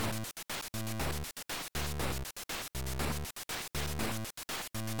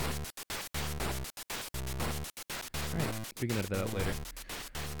Right. We can edit that out later.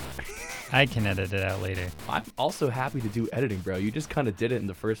 I can edit it out later. I'm also happy to do editing, bro. You just kind of did it in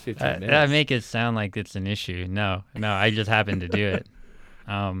the first 15 minutes. That make it sound like it's an issue. No, I just happened to do it.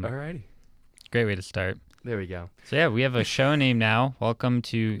 Alrighty. Great way to start. There we go. So yeah, we have a show name now. Welcome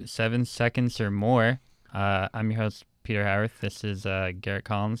to 7 Seconds or More. I'm your host, Peter Howarth. This is Garrett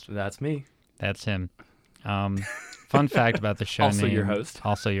Collins. That's me. That's him. Fun fact about the show Also name. your host.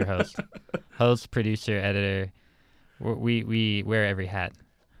 Also your host. Host, producer, editor. We wear every hat.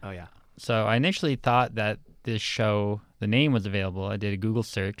 Oh, yeah. So I initially thought that this show, the name was available. I did a Google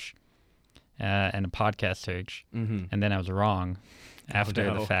search and a podcast search, and then I was wrong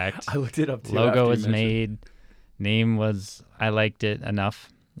after the fact. I looked it up too. Logo was made. Name was, I liked it enough,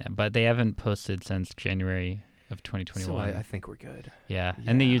 but they haven't posted since January of 2021. So I think we're good. Yeah,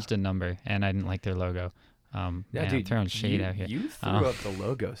 and they used a number, and I didn't like their logo. Yeah, man, dude, I'm throwing shade out here. You threw up the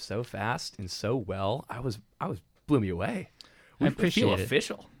logo so fast and so well. I was blew me away. I appreciate feel it.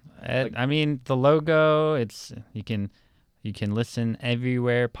 official. I mean, the logo. It's you can listen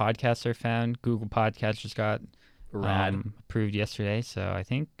everywhere podcasts are found. Google Podcasts just got approved yesterday, so I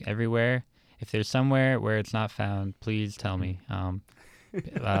think everywhere. If there's somewhere where it's not found, please tell me.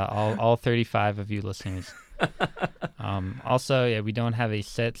 All 35 of you listeners. Also, yeah, we don't have a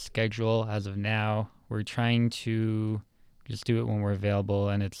set schedule as of now. We're trying to just do it when we're available,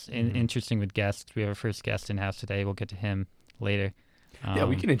 and it's interesting with guests. We have our first guest in house today. We'll get to him later. Yeah,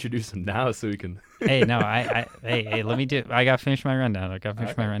 we can introduce him now so we can. Hey, no, hey, let me do. I gotta finish my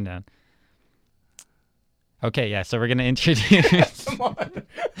rundown. Okay, yeah, so we're gonna introduce Come on.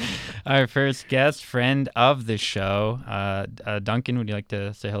 our first guest, friend of the show, Duncan. Would you like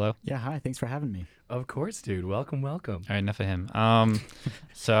to say hello? Yeah, hi. Thanks for having me. Of course, dude. Welcome. All right, enough of him.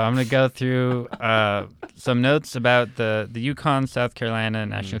 So I'm going to go through some notes about the UConn-South Carolina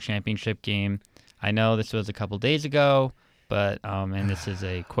National Championship game. I know this was a couple days ago, but and this is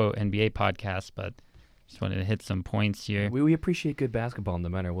a, quote, NBA podcast, but just wanted to hit some points here. We appreciate good basketball no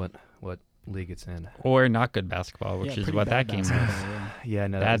matter what league it's in. Or not good basketball, which is what that game was. Yeah,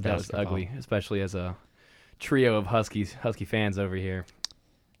 no, that was ugly, especially as a trio of Husky fans over here.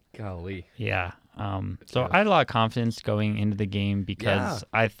 Golly. Yeah. So I had a lot of confidence going into the game because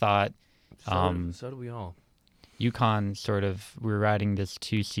I thought so do we all. UConn we were riding this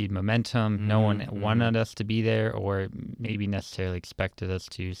 2-seed momentum. No one wanted us to be there or maybe necessarily expected us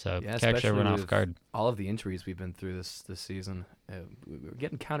to. So catch everyone off guard. All of the injuries we've been through this season, we were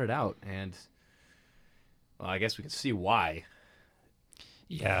getting counted out, and I guess we can see why.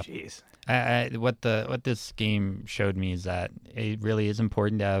 Yeah. Jeez. What this game showed me is that it really is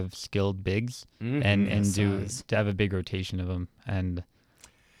important to have skilled bigs and to have a big rotation of them. And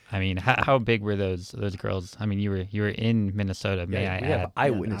I mean, how big were those girls? I mean, you were in Minnesota. May I add? Have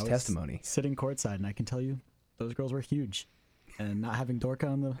eyewitness testimony. Sitting courtside, and I can tell you, those girls were huge. And not having Dorka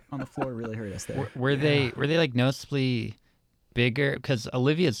on the floor really hurt us there. Were they like noticeably bigger? Because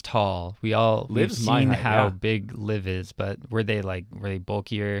Olivia's tall. We've seen how big Liv is, but were they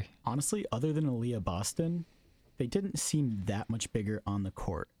bulkier? Honestly, other than Aaliyah Boston, they didn't seem that much bigger on the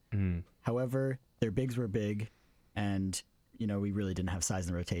court. However, their bigs were big, and we really didn't have size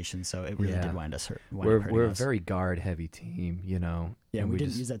in the rotation, so it really did wind us hurt. We're a very guard-heavy team, Yeah, and we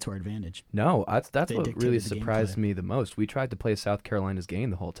didn't use that to our advantage. No, that's what really surprised me the most. We tried to play South Carolina's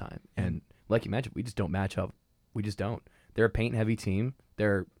game the whole time, and like you mentioned, we just don't match up. We just don't. They're a paint-heavy team.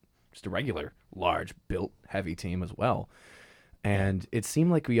 They're just a regular, large, built, heavy team as well. And it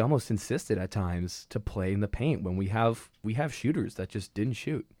seemed like we almost insisted at times to play in the paint when we have shooters that just didn't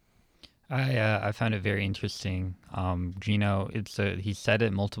shoot. I found it very interesting. Gino, he said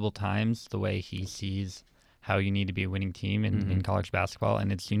it multiple times, the way he sees how you need to be a winning team in college basketball,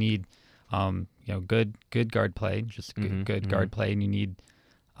 and you need good guard play, just good guard play, and you need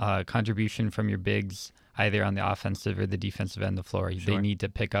contribution from your bigs either on the offensive or the defensive end of the floor. Sure. They need to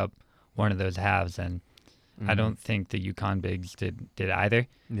pick up one of those halves, and I don't think the UConn bigs did either.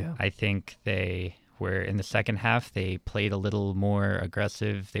 Yeah. I think they were in the second half. They played a little more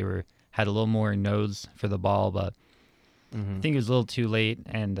aggressive. They had a little more nose for the ball, but I think it was a little too late,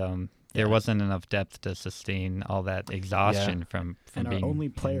 and there wasn't enough depth to sustain all that exhaustion from and being. Our only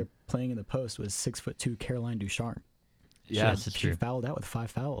player playing in the post was 6'2" Caroline Ducharme. Yeah, that's true. She fouled out with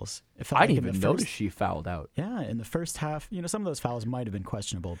 5 fouls. I didn't even notice she fouled out. Yeah, in the first half, some of those fouls might have been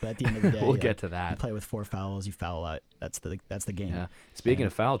questionable, but at the end of the day, we'll get to that. You play with 4 fouls, you foul out. That's the game. Yeah. Speaking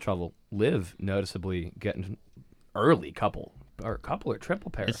of foul trouble, Liv noticeably getting early couple or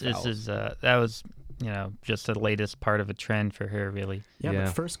triple pair of fouls. That was just the latest part of a trend for her, really. Yeah,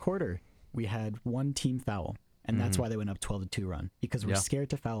 but first quarter we had 1 team foul. And that's why they went up 12-2 run, because we're scared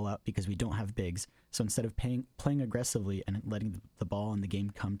to foul up because we don't have bigs. So instead of playing aggressively and letting the ball and the game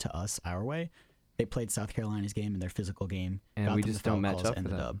come to us our way, they played South Carolina's game and their physical game. And we just don't match up for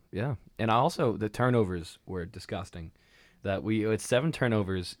them. Yeah. And also, the turnovers were disgusting. That we had 7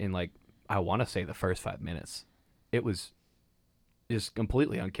 turnovers in, like, I want to say the first 5 minutes. It was just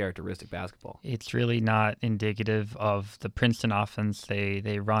completely uncharacteristic basketball. It's really not indicative of the Princeton offense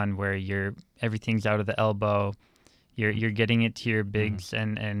they run, where everything's out of the elbow. You're getting it to your bigs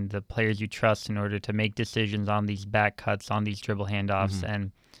and the players you trust in order to make decisions on these back cuts, on these dribble handoffs.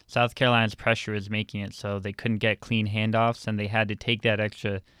 And South Carolina's pressure is making it so they couldn't get clean handoffs, and they had to take that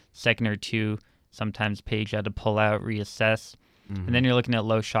extra second or two. Sometimes Paige had to pull out, reassess. And then you're looking at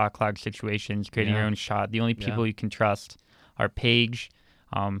low shot clock situations, creating your own shot. The only people you can trust are Paige,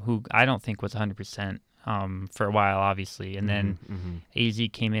 who I don't think was 100% for a while, obviously. And then AZ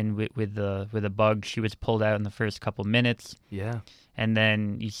came in with a bug. She was pulled out in the first couple minutes. Yeah. And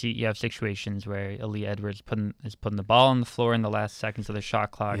then you have situations where Aaliyah Edwards is putting the ball on the floor in the last seconds of the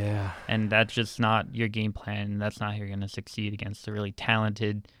shot clock. Yeah. And that's just not your game plan. That's not how you're going to succeed against a really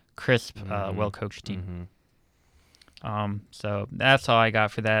talented, crisp, well-coached team. So that's all I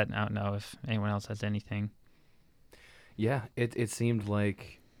got for that. I don't know if anyone else has anything. Yeah, it seemed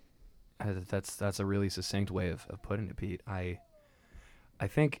like that's a really succinct way of putting it, Pete. I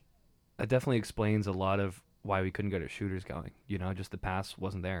think that definitely explains a lot of why we couldn't get our shooters going. Just the pass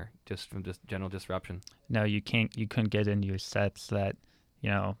wasn't there, just from just general disruption. No, you couldn't get into your sets that,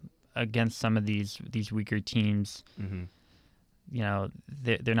 against some of these weaker teams,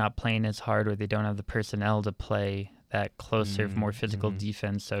 they're not playing as hard, or they don't have the personnel to play that closer, more physical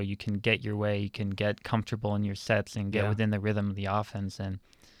defense, so you can get your way, you can get comfortable in your sets and get within the rhythm of the offense. And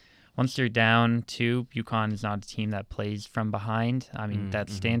once you're down 2, UConn is not a team that plays from behind. I mean, that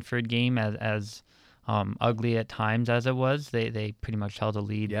Stanford game, as ugly at times as it was, they pretty much held a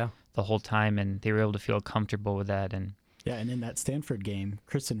lead the whole time, and they were able to feel comfortable with that. And in that Stanford game,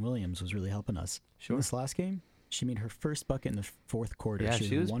 Kristen Williams was really helping us. Sure. In this last game, she made her first bucket in the fourth quarter. Yeah,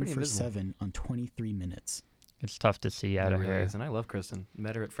 she was 1 for invisible. 7 on 23 minutes. It's tough to see out of her. And I love Kristen.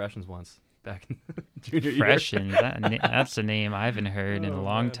 Met her at Freshens once back in junior year. Freshens, that's a name I haven't heard in a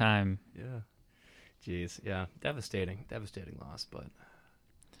long time. Yeah. Jeez. Yeah. Devastating loss, but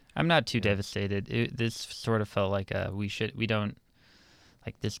I'm not too devastated. This sort of felt like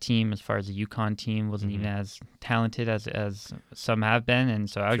this team, as far as the UConn team, wasn't even as talented as some have been, and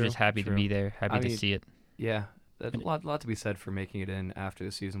so I was just happy to be there, happy to see it. Yeah. There's a lot to be said for making it in after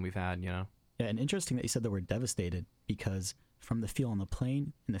the season we've had, Yeah, and interesting that you said the word devastated, because from the feel on the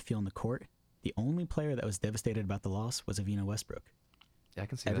plane and the feel on the court, the only player that was devastated about the loss was Avina Westbrook. Yeah, I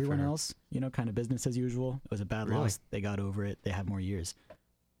can see Everyone that for her. else, kind of business as usual. It was a bad loss. They got over it. They have more years.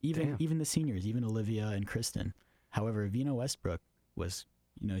 Even the seniors, even Olivia and Kristen. However, Avina Westbrook was,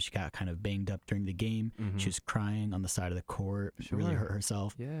 she got kind of banged up during the game. She was crying on the side of the court, really hurt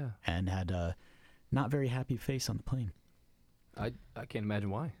herself, and had a not very happy face on the plane. I can't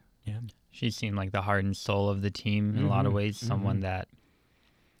imagine why. Yeah. She seemed like the heart and soul of the team in a lot of ways. Someone that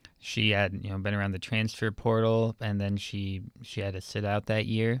she had, been around the transfer portal, and then she had to sit out that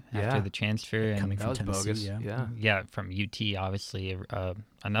year after the transfer. Coming and from that was Tennessee, bogus. Yeah, from UT, obviously,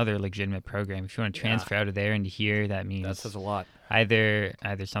 another legitimate program. If you want to transfer out of there into here, that means that says a lot. Either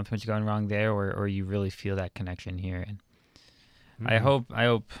something was going wrong there, or you really feel that connection here. And I hope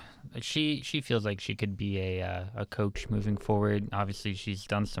she feels like she could be a coach moving forward. Obviously, she's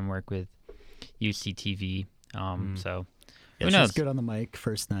done some work with UCTV, so who knows? She's good on the mic.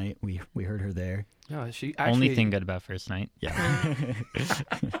 First night, we heard her there. No, she actually, only thing good about first night. Yeah.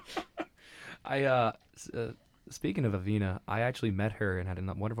 Speaking of Avina, I actually met her and had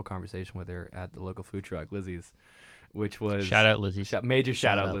a wonderful conversation with her at the local food truck, Lizzie's, which was shout out Lizzie's. Major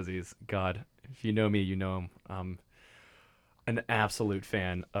shout out Lizzie's. God, if you know me, you know him. An absolute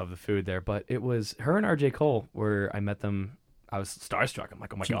fan of the food there. But it was her and RJ Cole where I met them. I was starstruck. I'm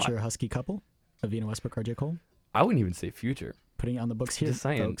like, oh my God. Future Husky couple, Avina Westbrook, RJ Cole. I wouldn't even say future. Putting it on the books here,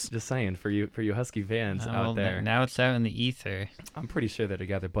 folks. Just saying for you Husky fans out there. Now it's out in the ether. I'm pretty sure they're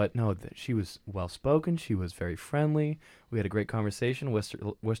together, but no, she was well spoken. She was very friendly. We had a great conversation. Wish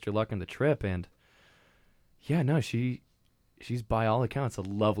her luck on the trip, and yeah, no, she's by all accounts a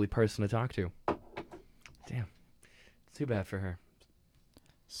lovely person to talk to. Damn, too bad for her.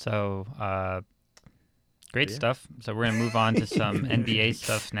 So, great stuff. So we're gonna move on to some NBA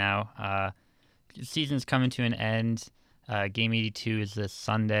stuff now. Season's coming to an end. Game 82 is this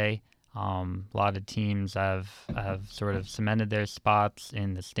Sunday. A lot of teams have sort of cemented their spots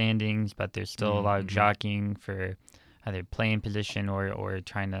in the standings, but there's still a lot of jockeying for either playing position or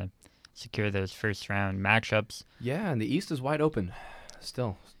trying to secure those first round matchups. Yeah, and the East is wide open.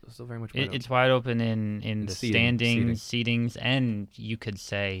 Still very much wide open. It's wide open in the standings, seedings, and you could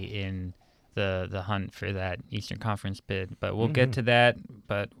say in the hunt for that Eastern Conference bid. But we'll get to that.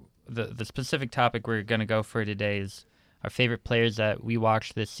 But the specific topic we're going to go for today is our favorite players that we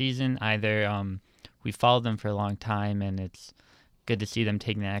watched this season. Either we followed them for a long time and it's good to see them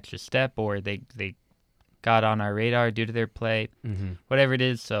taking that extra step, or they got on our radar due to their play, whatever it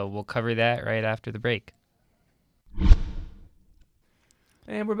is. So we'll cover that right after the break.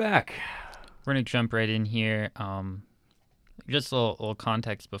 And we're back. We're going to jump right in here. Just a little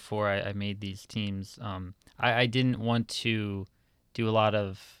context before I made these teams. I didn't want to do a lot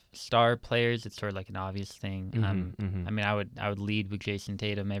of star players. It's sort of like an obvious thing. I mean, I would lead with Jason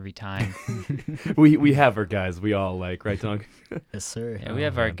Tatum every time. we have our guys we all like, right, Duncan? Yes, sir. Yeah, we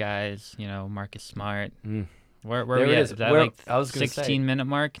have our guys, Marcus Smart. Where there we it at? is. Is that Where, like 16-minute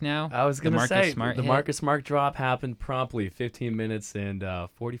mark now? I was going to say, Smart the hit? Marcus Smart drop happened promptly, 15 minutes and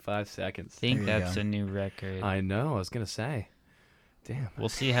 45 seconds. I think that's a new record. I know, I was going to say. Damn. We'll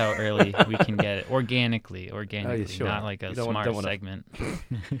see how early we can get it. Organically, sure. not like a don't smart wanna... segment,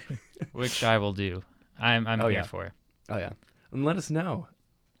 which I will do. I'm here for. Oh, yeah. And let us know.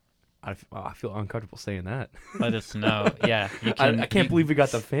 I feel uncomfortable saying that. Let us know. Yeah, you can, I can't believe we got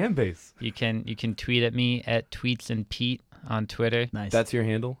the fan base. You can tweet at me at Tweets and Pete on Twitter. Nice. That's your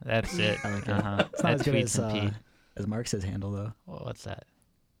handle? That's it. It's not as good as Marcus's handle though. Well, what's that?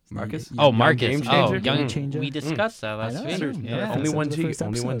 Marcus? Marcus. Game changer? Game changer. We discussed that last week. Yeah. Only one G.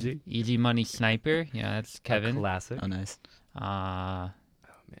 Only one G. Easy Money Sniper. Yeah, that's Kevin. Classic. Oh, nice. Man.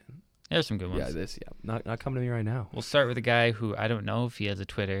 There's some good ones. Yeah, not coming to me right now. We'll start with a guy who I don't know if he has a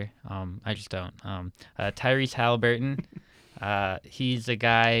Twitter. I just don't. Tyrese Halliburton. He's a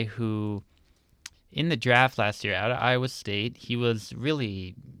guy who, in the draft last year out of Iowa State, he was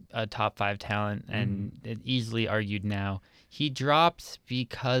really a top 5 talent and it easily argued now. He dropped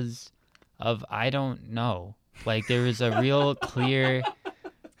because of, I don't know. Like, there was a real clear...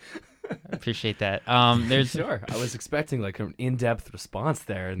 I appreciate that. Sure. I was expecting like an in-depth response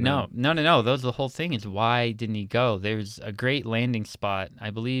there. And No. Those the whole thing is why didn't he go? There's a great landing spot. I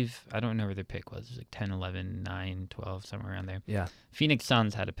believe, I don't know where their pick was. It was like 10, 11, 9, 12, somewhere around there. Yeah. Phoenix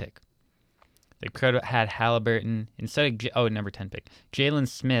Suns had a pick. They could have had Halliburton instead of number 10 pick. Jalen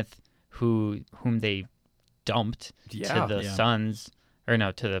Smith, whom they dumped to the Suns, or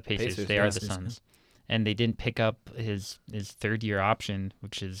no, to the Pacers. They are the Suns. And they didn't pick up his third-year option,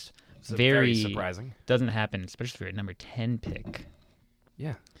 which is very surprising. Doesn't happen, especially for a number 10 pick.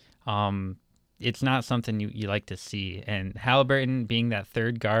 Yeah. It's not something you like to see. And Halliburton being that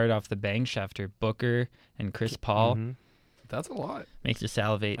third guard off the bench after Booker and Chris Paul. That's a lot. Makes you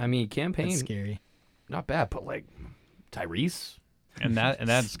salivate. I mean, campaign. That's scary. Not bad, but like Tyrese. And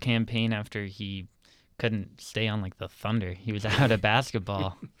that's campaign after he couldn't stay on like the Thunder. He was out of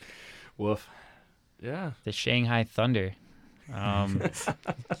basketball. Woof. Yeah. The Shanghai Thunder.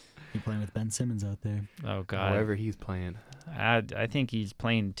 You playing with Ben Simmons out there? Oh God. However he's playing. I think he's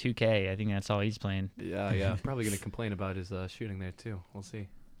playing 2K. I think that's all he's playing. Yeah. Probably gonna complain about his shooting there too. We'll see.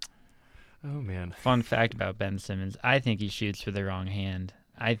 Oh man. Fun fact about Ben Simmons: I think he shoots with the wrong hand.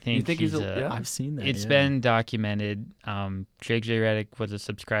 I think, you think he's I've seen that. It's been documented. Jake J. Redick was a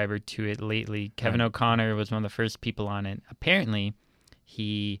subscriber to it lately. Kevin O'Connor was one of the first people on it. Apparently,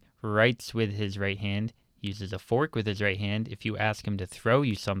 he writes with his right hand, uses a fork with his right hand. If you ask him to throw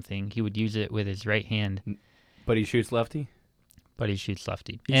you something, he would use it with his right hand. But he shoots lefty? But he shoots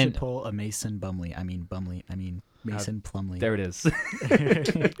lefty. He should pull a Mason Plumlee. Mason Plumlee. There it is.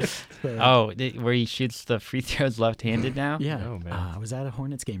 Where he shoots the free throws left-handed now? Yeah. Oh, man. I was at a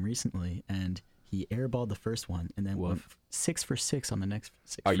Hornets game recently, and he airballed the first one, and then went 6 for 6 on the next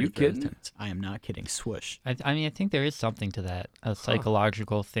 6. Are you kidding? Attempts. I am not kidding. Swoosh. I mean, I think there is something to that, a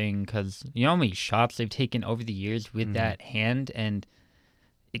psychological thing, because you know how many shots they've taken over the years with that hand, and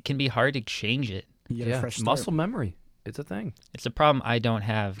it can be hard to change it. You get a fresh start. Muscle memory. It's a thing. It's a problem I don't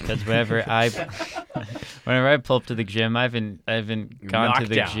have, because whenever I pull up to the gym, I haven't gone to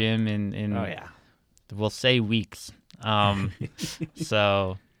the gym in we'll say weeks.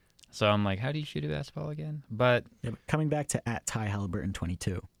 So I'm like, how do you shoot a basketball again? But coming back to @Ty Halliburton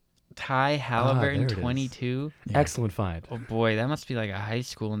 22. Ty Halliburton 22. Yeah. Excellent find. Oh boy, that must be like a high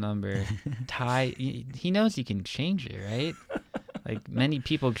school number. Ty, he knows he can change it, right? Like many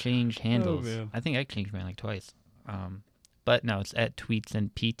people change handles. Oh, I think I changed mine like twice. But no, it's @Tweets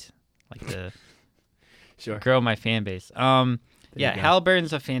and Pete, like to grow my fan base.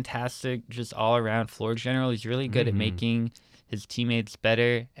 Halliburton's a fantastic, just all around floor general. He's really good at making his teammates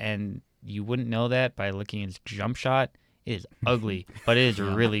better, and you wouldn't know that by looking at his jump shot. It is ugly, but it is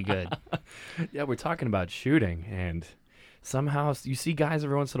really good. Yeah, we're talking about shooting, and somehow you see guys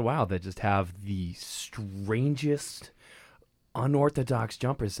every once in a while that just have the strangest, unorthodox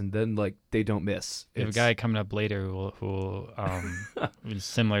jumpers, and then like they don't miss. We have a guy coming up later who is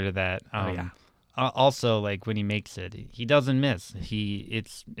similar to that. Yeah. Also, like when he makes it, he doesn't miss.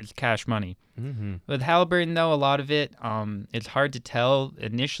 It's cash money. Mm-hmm. With Halliburton, though, a lot of it, it's hard to tell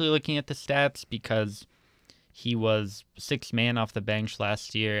initially looking at the stats because he was sixth man off the bench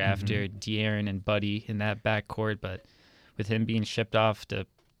last year after De'Aaron and Buddy in that backcourt. But with him being shipped off to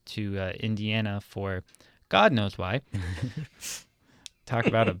Indiana for God knows why, talk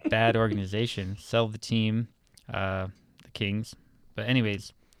about a bad organization, sell the team, the Kings. But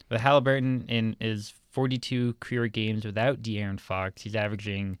anyways, with Halliburton in his 42 career games without De'Aaron Fox, he's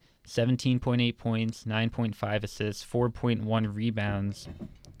averaging 17.8 points, 9.5 assists, 4.1 rebounds,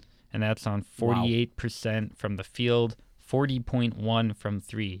 and that's on 48% from the field, 40.1 from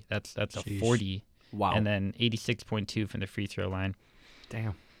three. That's a 40. Wow. And then 86.2 from the free throw line.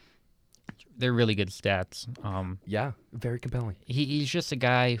 Damn. They're really good stats. Yeah, very compelling. He's just a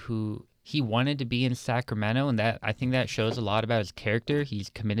guy who he wanted to be in Sacramento, and I think that shows a lot about his character. He's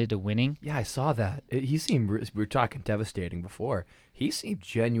committed to winning. Yeah, I saw that. He seemed, we were talking devastating before. He seemed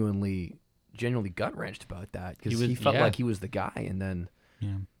genuinely gut-wrenched about that because he felt like he was the guy, and then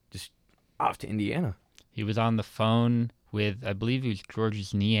just off to Indiana. He was on the phone with, I believe it was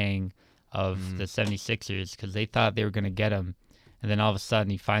Georges Niang of the 76ers because they thought they were going to get him. And then all of a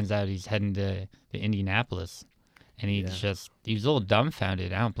sudden he finds out he's heading to Indianapolis. And he was a little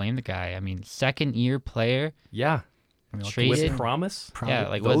dumbfounded. I don't blame the guy. I mean, second-year player. Yeah. Traded. With promise? Yeah,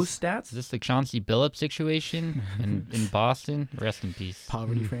 like those stats? Is this the Chauncey Billups situation in Boston? Rest in peace.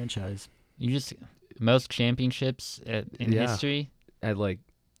 Poverty franchise. You just most championships in history. At like.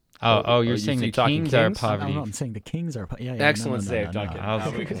 You're saying the Kings are poverty. I'm saying the Kings are. Excellent save,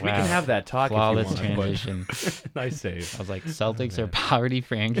 Duncan. We can have that talk. Flawless if you want, transition. Nice save. I was like, Celtics are poverty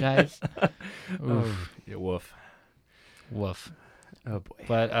franchise. Yeah, woof. Woof. Oh boy.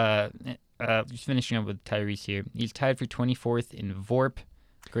 But just finishing up with Tyrese here. He's tied for 24th in VORP.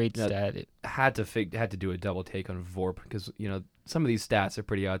 Great stat. Had to do a double take on VORP because some of these stats are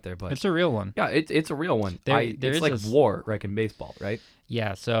pretty out there, but it's a real one. Yeah, it's a real one. It's like WAR, like in baseball, right?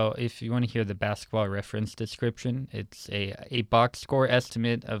 Yeah. So if you want to hear the basketball reference description, it's a box score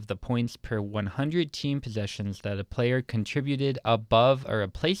estimate of the points per 100 team possessions that a player contributed above a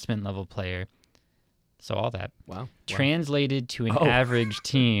replacement level player. So all that. Wow. Translated to an average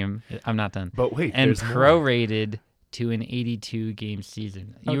team. I'm not done. But wait, and prorated to an 82 game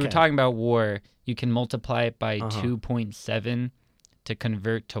season. You were talking about WAR. You can multiply it by 2.7 to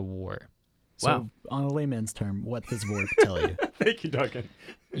convert to WAR. So on a layman's term, what does WAR tell you? Thank you, Duncan.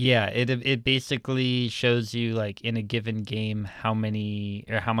 Yeah, it basically shows you like in a given game how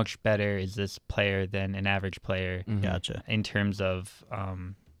much better is this player than an average player. Gotcha. In terms of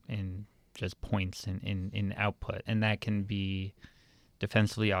in just points in output, and that can be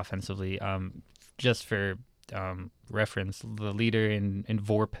defensively, offensively. Just for reference, the leader in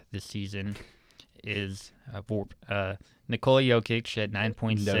VORP this season is Nikola Jokic at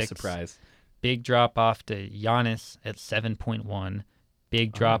 9.6. No surprise. Big drop off to Giannis at 7.1.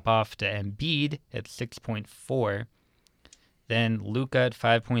 Big drop off to Embiid at 6.4. Then Luka at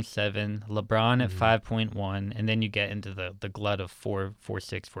 5.7, LeBron at 5.1, and then you get into the glut of 4.6,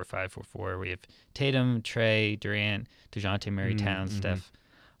 4.5, 4.4. We have Tatum, Trey, Durant, DeJounte Murray, Towns, Steph.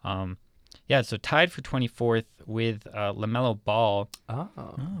 So tied for 24th with LaMelo Ball,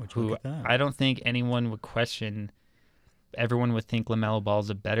 who I don't think anyone would question. Everyone would think LaMelo Ball is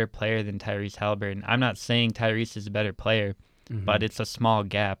a better player than Tyrese Halliburton. I'm not saying Tyrese is a better player, but it's a small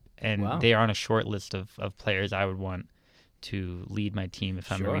gap, and they are on a short list of players I would want to lead my team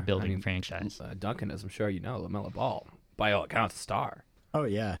if I'm a rebuilding franchise. Duncan, as I'm sure you know, LaMelo Ball, by all accounts, a star. Oh,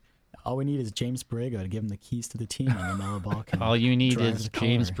 yeah. All we need is James Borrego to give him the keys to the team, and LaMelo Ball can. All you need is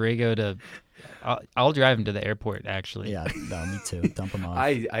James Borrego to. I'll drive him to the airport, actually. Yeah, no, me too. Dump him off.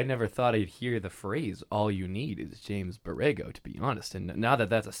 I never thought I'd hear the phrase "all you need is James Borrego," to be honest. And now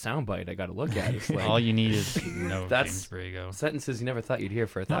that that's a soundbite, I got to look at it. It's like, all you need is James Borrego. Sentences you never thought you'd hear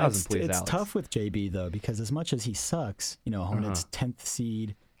for 1,000, please, It's Alex. tough with JB though, because as much as he sucks, Hornets 10th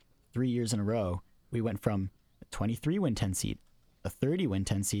seed, 3 years in a row, we went from a 23 win 10 seed, a 30 win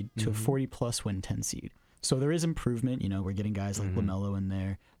 10 seed to a 40 plus win 10 seed. So there is improvement. We're getting guys like LaMelo in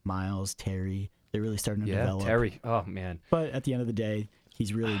there, Miles, Terry. They're really starting to develop. Terry. Oh man. But at the end of the day,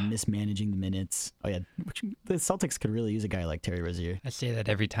 He's really mismanaging the minutes. Oh, yeah. The Celtics could really use a guy like Terry Rozier. I say that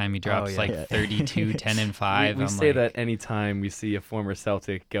every time he drops 32, 10, and 5. We say that anytime we see a former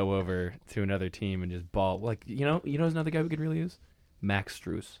Celtic go over to another team and just ball. Like, you know another guy we could really use? Max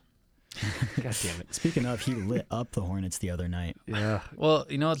Strus. God damn it. Speaking of, he lit up the Hornets the other night. Yeah. Well,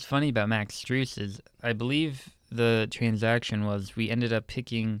 you know what's funny about Max Strus is I believe the transaction was we ended up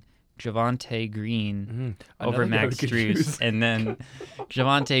picking Javonte Green over Max Strus, and then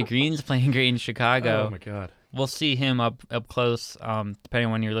Javonte Green's playing great in Chicago. Oh my God! We'll see him up close. Depending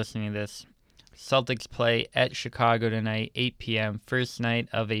on when you're listening to this, Celtics play at Chicago tonight, 8 p.m. First night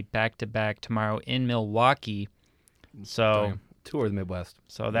of a back-to-back tomorrow in Milwaukee. So tour of the Midwest.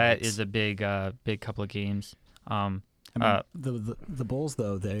 So that is a big couple of games. The Bulls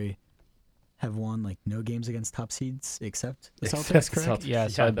though they have won like no games against top seeds except the Celtics, correct? Yeah,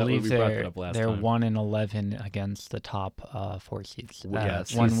 so I believe they're 1-11 against the top 4 seeds.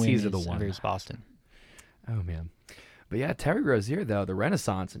 One win is versus Boston. Oh man, but yeah, Terry Rozier though, the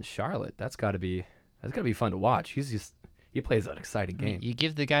Renaissance in Charlotte, that's got to be fun to watch. He plays an exciting game. You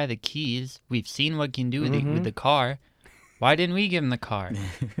give the guy the keys. We've seen what he can do with the car. Why didn't we give him the car?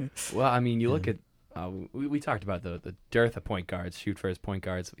 Well, I mean, you look at. We talked about the dearth of point guards, shoot first point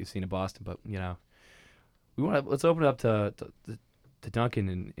guards that we've seen in Boston, but let's open it up to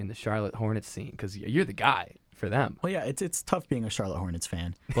Duncan in the Charlotte Hornets scene because you're the guy for them. Well, yeah, it's tough being a Charlotte Hornets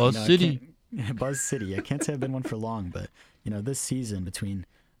fan. Buzz City. Buzz City. I can't say I've been one for long, but this season between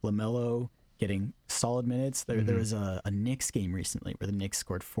LaMelo getting solid minutes, there was a Knicks game recently where the Knicks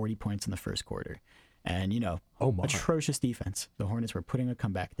scored 40 points in the first quarter. And, atrocious defense. The Hornets were putting a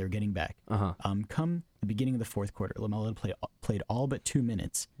comeback. They were getting back. Come the beginning of the fourth quarter, LaMelo played all but 2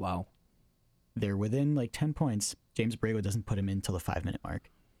 minutes. Wow. They're within like 10 points. James Borrego doesn't put him in until the 5-minute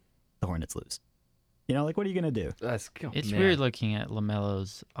mark. The Hornets lose. What are you going to do? It's weird looking at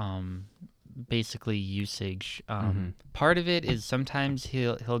LaMelo's basically usage. Part of it is sometimes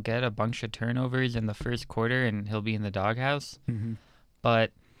he'll get a bunch of turnovers in the first quarter and he'll be in the doghouse. But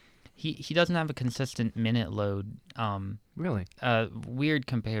he doesn't have a consistent minute load. Really? Weird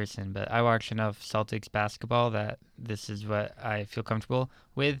comparison, but I watch enough Celtics basketball that this is what I feel comfortable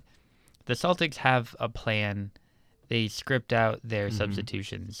with. The Celtics have a plan. They script out their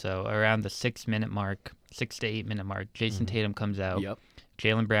substitutions. So around the 6 to 8 minute mark, Jason Tatum comes out. Yep.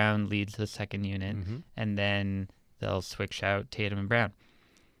 Jaylen Brown leads the second unit, and then they'll switch out Tatum and Brown.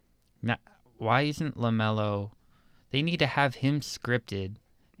 Now, why isn't LaMelo? They need to have him scripted.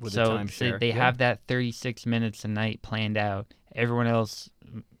 So they have that 36 minutes a night planned out. Everyone else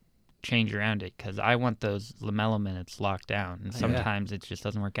change around it because I want those LaMelo minutes locked down. And sometimes it just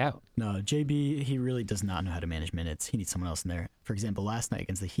doesn't work out. No, JB, he really does not know how to manage minutes. He needs someone else in there. For example, last night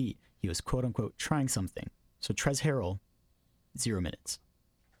against the Heat, he was quote-unquote trying something. So Trez Harrell, 0 minutes.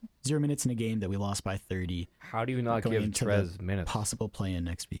 0 minutes in a game that we lost by 30. How do you not give Trez minutes? Possible play-in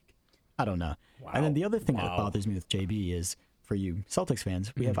next week. I don't know. Wow. And then the other thing that bothers me with JB is, for you Celtics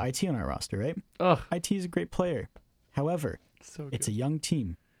fans, we have IT on our roster, right? IT is a great player. However, it's a young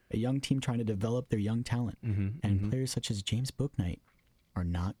team trying to develop their young talent. And players such as James Bouknight are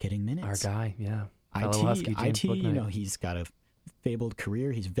not getting minutes. Our guy, yeah. IT, he's got a fabled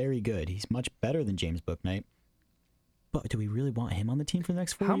career. He's very good. He's much better than James Bouknight. But do we really want him on the team for the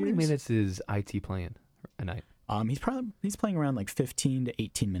next 4 years? How many minutes is IT playing a night? He's playing around like 15 to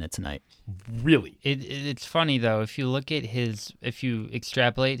 18 minutes a night. Really? It's funny though. If you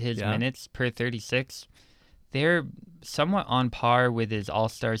extrapolate his minutes per 36, they're somewhat on par with his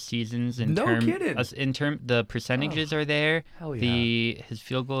All-Star seasons. The percentages are there. Hell yeah. His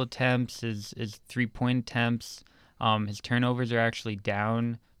field goal attempts, his 3-point attempts, his turnovers are actually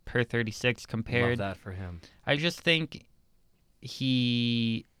down per 36 compared. Love that for him. I just think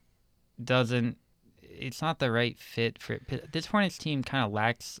he doesn't. It's not the right fit for this Hornets team. Kind of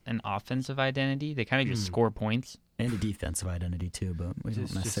lacks an offensive identity. They kind of just score points and a defensive identity too. But we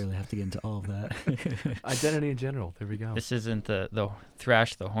don't necessarily have to get into all of that. Identity in general. There we go. This isn't the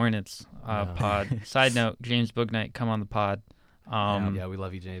Thrash the Hornets pod. Side note: James Bouknight, come on the pod. Yeah, we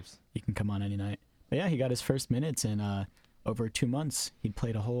love you, James. You can come on any night. But yeah, he got his first minutes in over 2 months. He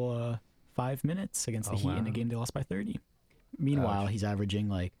played a whole 5 minutes against the Heat in a game they lost by 30. Meanwhile, he's averaging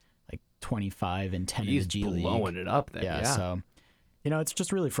like 25 and 10 in the G League. He's blowing it up there. Yeah, so it's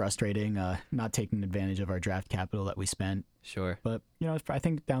just really frustrating not taking advantage of our draft capital that we spent. Sure. But I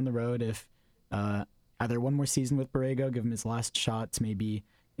think down the road, if either one more season with Borrego, give him his last shot to maybe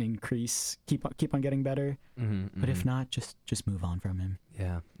increase, keep on getting better. But if not, just move on from him.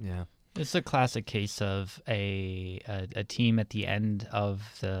 Yeah. It's a classic case of a team at the end of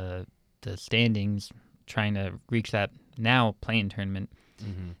the standings trying to reach that now play-in tournament.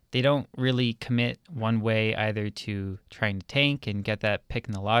 They don't really commit one way either to trying to tank and get that pick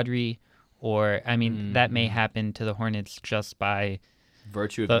in the lottery, or I mean that may happen to the Hornets just by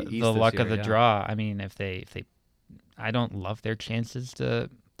virtue of the East luck year, of the draw. I mean, if they I don't love their chances to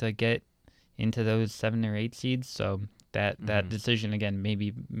get into those 7 or 8 seeds, so that decision again may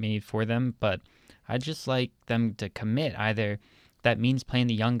be made for them, but I just like them to commit. Either that means playing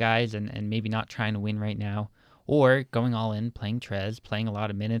the young guys and maybe not trying to win right now, or going all in, playing Trez, playing a lot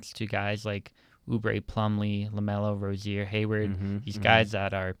of minutes to guys like Oubre, Plumlee, LaMelo, Rozier, Hayward, these guys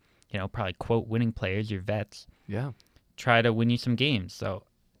that are, probably quote winning players, your vets. Yeah. Try to win you some games. So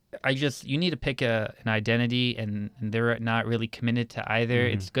you need to pick an identity, and they're not really committed to either.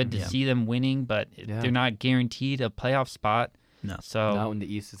 It's good to see them winning, but they're not guaranteed a playoff spot. No. So not when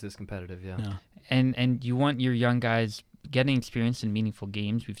the East is this competitive, No. And you want your young guys getting experience in meaningful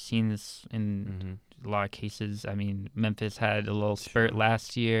games. We've seen this in a lot of cases. I mean, Memphis had a little spurt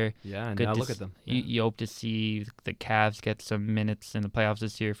last year. Yeah, and now look at them. You hope to see the Cavs get some minutes in the playoffs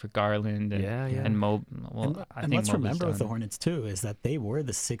this year for Garland and Mo. Well, and let's remember with the Hornets too is that they were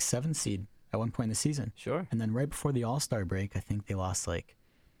the 6-7 seed at one point in the season. Sure. And then right before the All-Star break, I think they lost I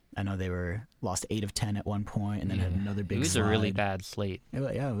know they lost 8 of 10 at one point, and then had another big. It was slide. a really bad slate.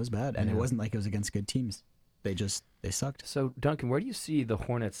 It was bad, and it wasn't like it was against good teams. They sucked. So Duncan, where do you see the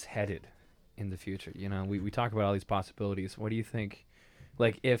Hornets headed in the future? We talk about all these possibilities. What do you think?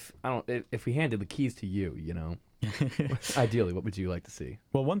 Like if we handed the keys to you, ideally, what would you like to see?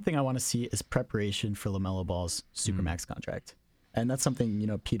 Well, one thing I want to see is preparation for LaMelo Ball's Supermax contract. And that's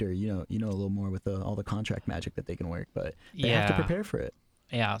something, Peter, you know a little more with all the contract magic that they can work, but they have to prepare for it.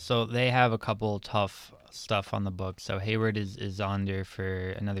 Yeah, so they have a couple tough stuff on the books. So Hayward is on there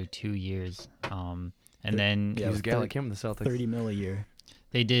for another 2 years. And then he was a guy like him in the Celtics. $30 million a year.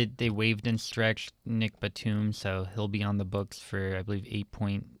 They waived and stretched Nick Batum, so he'll be on the books for I believe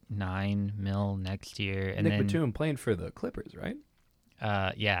 $8.9 million next year. And Nick Batum playing for the Clippers, right?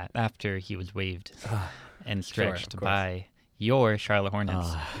 Yeah, after he was waived and stretched by your Charlotte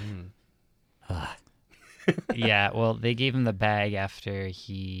Hornets. Yeah, well, they gave him the bag after I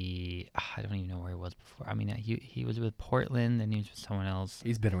don't even know where he was before. I mean, he was with Portland, and he was with someone else.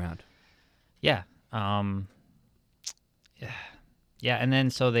 He's been around. Yeah. Yeah, and then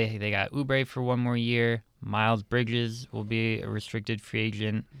so they got Oubre for 1 more year. Miles Bridges will be a restricted free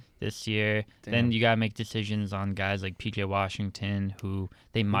agent this year. Damn. Then you got to make decisions on guys like PJ Washington, who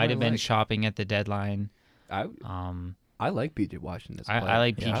they might have been shopping at the deadline. I like PJ Washington as a player. I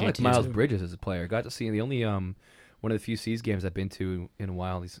like PJ I like too. Miles Bridges as a player. Got to see the only one of the few C's games I've been to in a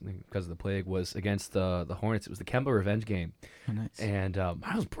while because of the plague was against the Hornets. It was the Kemba revenge game. Oh, nice. And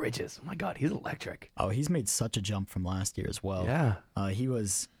Miles Bridges, oh my God, he's electric. Oh, he's made such a jump from last year as well. Yeah. He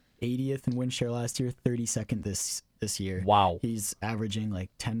was 80th in win share last year, 32nd this year. Wow. He's averaging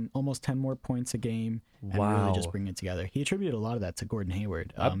almost 10 more points a game. And really just bringing it together. He attributed a lot of that to Gordon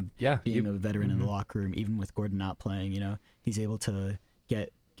Hayward. Being a veteran in the locker room, even with Gordon not playing, he's able to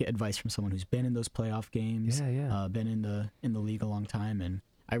get advice from someone who's been in those playoff games, been in the league a long time, and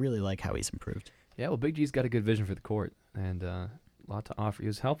I really like how he's improved. Yeah, well, Big G's got a good vision for the court and a lot to offer. He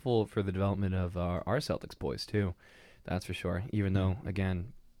was helpful for the development of our Celtics boys too, that's for sure. Even though,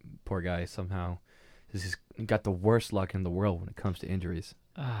 again, poor guy somehow has got the worst luck in the world when it comes to injuries.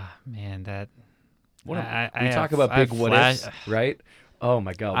 Man, that. We talk about big what ifs, right? Oh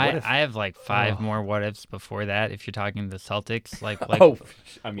my God! What if? I have 5 more what ifs before that. If you're talking the Celtics, like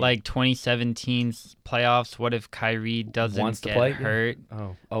 2017's playoffs. What if Kyrie doesn't get hurt?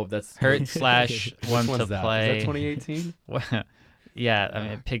 Oh, that's hurt / wants to play. Is that 2018? Yeah, I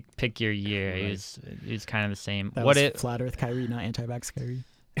mean, pick your year. Right. It was kind of the same. That was Flat Earth Kyrie, not anti-vax Kyrie.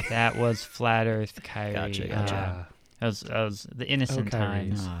 That was Flat Earth Kyrie. Gotcha. That was the innocent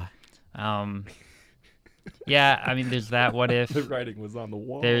times. Yeah, I mean, there's that what if. The writing was on the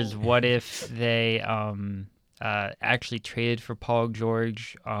wall. There's what if they actually traded for Paul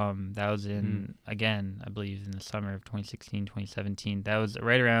George. That was again, I believe, in the summer of 2016, 2017. That was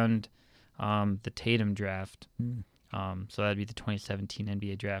right around the Tatum draft. So that'd be the 2017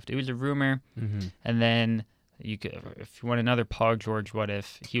 NBA draft. It was a rumor. And then if you want another Paul George what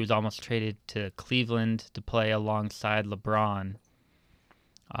if, he was almost traded to Cleveland to play alongside LeBron.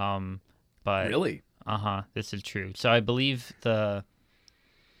 But really? This is true. So I believe I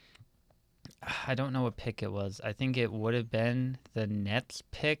don't know what pick it was. I think it would have been the Nets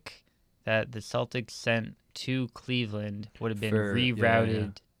pick that the Celtics sent to Cleveland would have been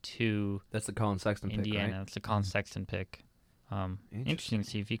rerouted to that's the Colin Sexton Indiana. pick, right? That's the Colin Sexton pick. Interesting to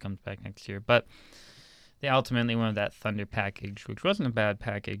see if he comes back next year. But they ultimately went with that Thunder package, which wasn't a bad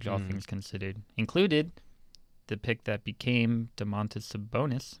package, all things considered. Included the pick that became Domantas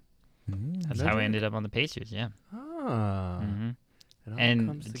Sabonis. That's how I ended up on the Pacers. Yeah.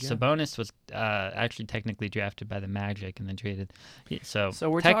 And Sabonis was actually technically drafted by the Magic and then traded. So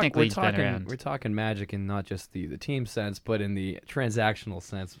we're technically he's talking, been around. We're talking Magic in not just the team sense, but in the transactional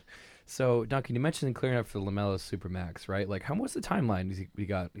sense. So, Duncan, you mentioned clearing up for the LaMelo Supermax, right? Like, what's the timeline he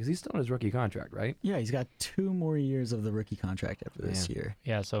got? Because he's still on his rookie contract, right? Yeah, he's got 2 more years of the rookie contract after this year.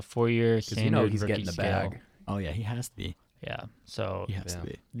 Yeah, so 4-year standard he's rookie getting the scale. bag. Oh, yeah, he has to be. Yeah, so He has to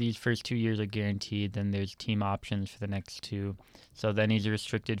be. These first 2 years are guaranteed. Then there's team options for the next 2. So then he's a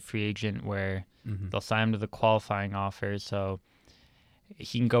restricted free agent where they'll sign him to the qualifying offer. So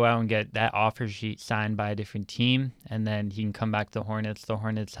he can go out and get that offer sheet signed by a different team, and then he can come back to the Hornets. The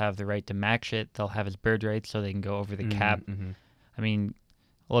Hornets have the right to match it. They'll have his bird rights so they can go over the cap. I mean,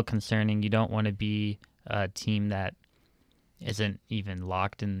 a little concerning. You don't want to be a team that isn't even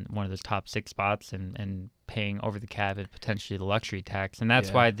locked in one of those top 6 spots and paying over the cap and potentially the luxury tax. And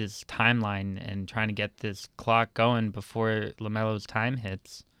that's why this timeline and trying to get this clock going before LaMelo's time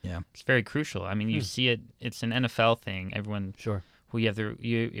hits, it's very crucial. I mean, you see it. It's an NFL thing. Everyone,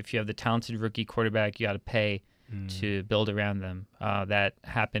 if you have the talented rookie quarterback, you got to pay to build around them. That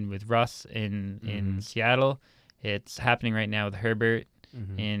happened with Russ in Seattle. It's happening right now with Herbert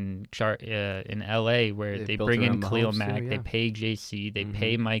in LA, where they bring in Khalil Mack, they pay JC, they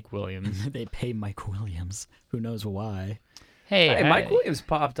pay Mike Williams. They pay Mike Williams. Who knows why? Hey, Mike Williams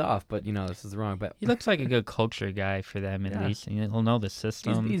popped off, but this is the wrong bet. He looks like a good culture guy for them at least. He'll know the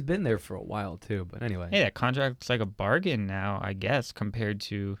system. He's been there for a while too, but anyway. Hey, that contract's like a bargain now, I guess, compared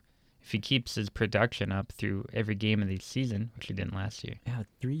to if he keeps his production up through every game of the season, which he didn't last year. Yeah,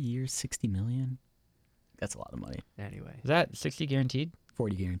 3 years, $60 million. That's a lot of money. Anyway. Is that 60 guaranteed?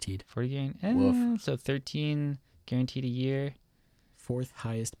 40 guaranteed. 40 guaranteed? So 13 guaranteed a year. 4th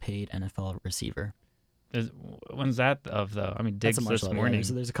highest paid NFL receiver. When's that of, though? I mean, Diggs this morning.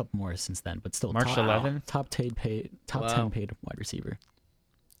 There's a couple more since then, but still. March 11th? Top 10 paid wide receiver.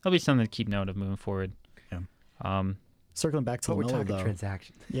 That'll be something to keep note of moving forward. Yeah. Circling back to LaMelo, we're talking though.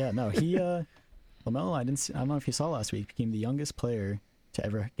 transactions. Yeah, no, he LaMelo, I don't know if you saw last week, became the youngest player to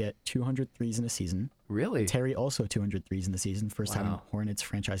ever get 200 threes in a season. Really? Terry also 200 threes in the season. First time in Hornets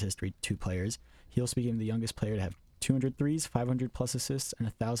franchise history, 2 players. He also became the youngest player to have 200 threes, 500 plus assists, and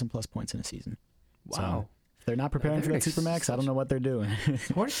 1,000 plus points in a season. Wow. So, if they're not preparing for that Supermax, I don't know what they're doing.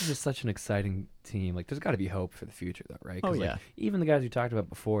 Hornets is just such an exciting team. Like, there's got to be hope for the future, though, right? Oh, yeah. Like, even the guys we talked about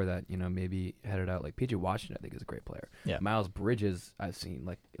before that, maybe headed out, like PJ Washington, I think is a great player. Yeah. Miles Bridges, I've seen,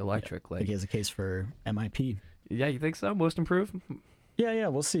 like, electric. Yeah. Like, he has a case for MIP. Yeah, you think so? Most improved? Yeah,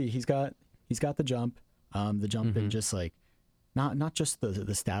 we'll see. He's got the jump. The jump in just like not just the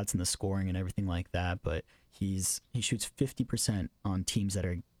stats and the scoring and everything like that, but he shoots 50% on teams that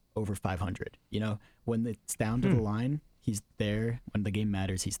are over 500. When it's down to the line, he's there. When the game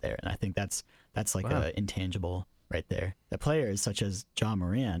matters, he's there. And I think that's like a intangible right there. The players such as Ja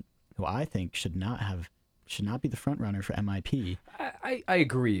Morant, who I think should not be the front runner for MIP. I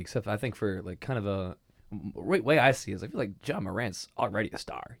agree, except I think for like kind of a way I see it is I feel like Ja Morant's already a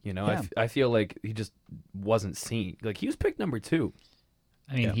star. Yeah. I feel like he just wasn't seen. Like, he was picked number 2.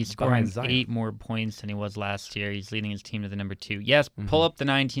 I mean, he's scoring 8 more points than he was last year. He's leading his team to the number 2. Yes, pull up the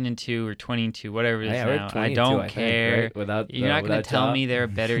 19-2 or 20-2, whatever it is now. I don't care. Think, right? You're not going to tell me they're a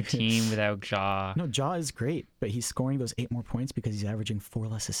better team without Ja. No, Ja is great, but he's scoring those 8 more points because he's averaging 4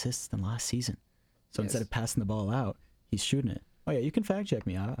 less assists than last season. So instead of passing the ball out, he's shooting it. Oh yeah, you can fact check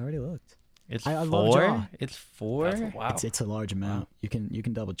me. I already looked. It's I 4. love Ja. It's 4. Wow. It's a large amount. You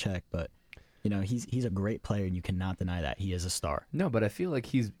can double check, but he's a great player, and you cannot deny that he is a star. No, but I feel like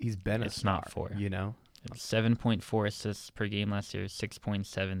he's been a It's star. not 4. It's 7.4 assists per game last year,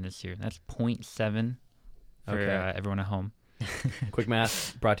 6.7 this year. That's 0.7 for everyone at home. Quick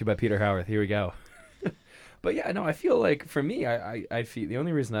math brought to you by Peter Howarth. Here we go. But yeah, no, I feel like for me, I feel the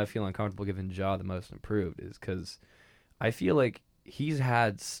only reason I feel uncomfortable giving Ja the most improved is because I feel like he's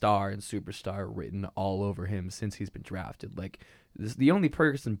had star and superstar written all over him since he's been drafted. Like, the only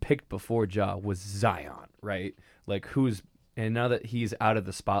person picked before Ja was Zion, right? Like, and now that he's out of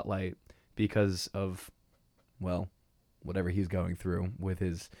the spotlight because of, well, whatever he's going through with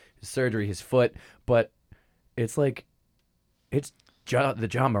his surgery, his foot, but it's like, it's the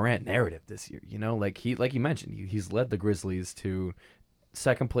Ja Morant narrative this year, like you mentioned, he's led the Grizzlies to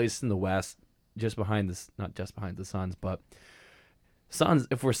second place in the West, not just behind the Suns, but Suns.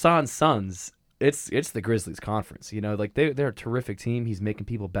 If we're Suns, it's the Grizzlies conference, like they're a terrific team. He's making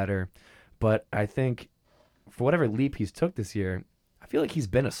people better, but I think for whatever leap he's took this year, I feel like he's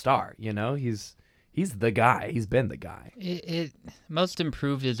been a star. He's the guy. He's been the guy. Most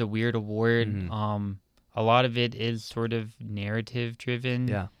improved is a weird award. a lot of it is sort of narrative driven.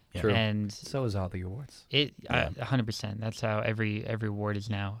 Yeah, true. And so is all the awards. 100%. That's how every award is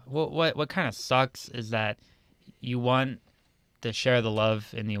now. What kind of sucks is that you want to share the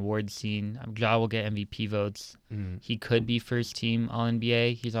love in the award scene. Ja will get MVP votes. He could be first team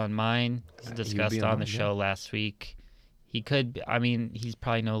All-NBA. He's on mine. He's discussed on the show last week. He could. I mean, he's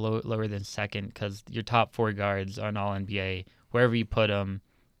probably no lower than second because your top 4 guards on All-NBA, wherever you put them,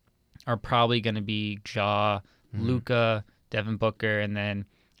 are probably going to be Ja, Luka, Devin Booker, and then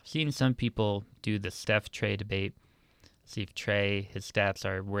I've seen some people do the Steph-Trey debate. See if Trey, his stats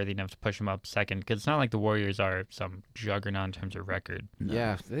are worthy enough to push him up second, because it's not like the Warriors are some juggernaut in terms of record. No.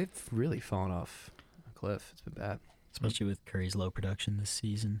 Yeah, they've really fallen off a cliff. It's been bad, especially with Curry's low production this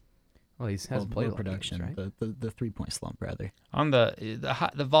season. Well, he hasn't played low production, games, right? the 3-point slump rather. On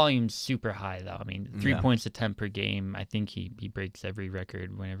the volume's super high though. I mean, 3 points attempt per game. I think he breaks every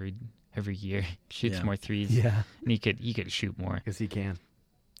record whenever every year shoots more threes. Yeah, and he could shoot more because he can.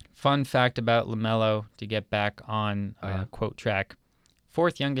 Fun fact about LaMelo, to get back on quote track,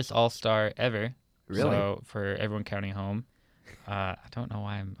 4th youngest All-Star ever. Really? So for everyone counting home, I don't know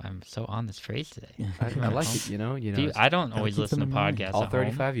why I'm so on this phrase today. I like it. You know. I don't always listen to podcasts. All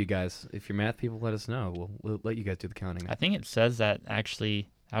 35 of you guys. If you're math people, let us know. We'll let you guys do the counting. I think it says that actually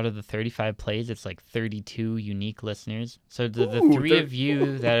out of the 35 plays, it's like 32 unique listeners. So the 3 of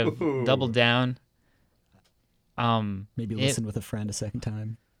you that have doubled down, maybe listen with a friend a second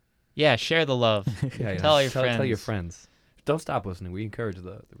time. Yeah, share the love. Tell your friends. Tell your friends. Don't stop listening. We encourage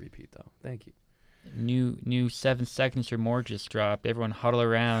the repeat, though. Thank you. New 7 seconds or more just dropped. Everyone huddle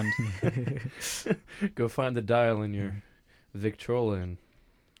around. Go find the dial in your Victrola.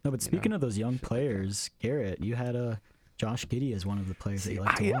 No, but speaking of those young players, Garrett, you had Josh Giddey as one of the players that you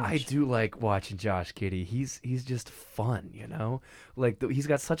like to watch. I do like watching Josh Giddey. He's just fun, Like he's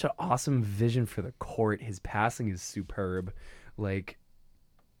got such an awesome vision for the court. His passing is superb. Like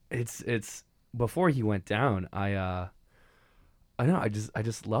it's before he went down. I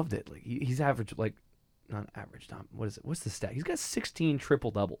just loved it. Like he's averaged not average. What is it? What's the stat? He's got 16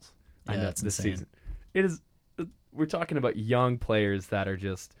 triple doubles. Yeah, that's this insane. season. It is. We're talking about young players that are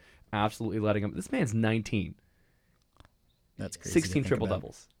just absolutely letting him. This man's 19. That's crazy. 16 triple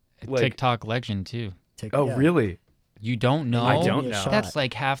doubles. TikTok legend too. Really? You don't know? I don't know. That's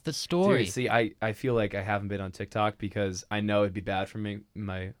like half the story. Dude, see, I feel like I haven't been on TikTok because I know it'd be bad for my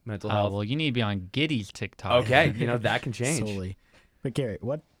mental health. Well, you need to be on Giddey's TikTok. Okay, that can change. Solely. But Garrett,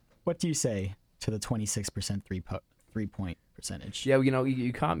 what do you say to the 26% three-point percentage? Yeah,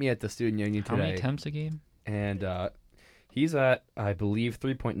 you caught me at the student union today. How many attempts a game? And he's at, I believe,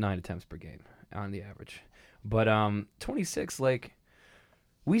 3.9 attempts per game on the average. But 26,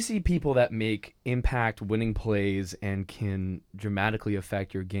 we see people that make impact winning plays and can dramatically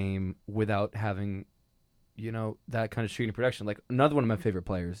affect your game without having, that kind of shooting production. Like another one of my favorite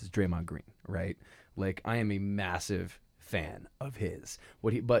players is Draymond Green, right? Like I am a massive fan of his.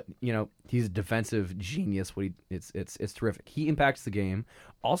 He's a defensive genius. It's terrific. He impacts the game.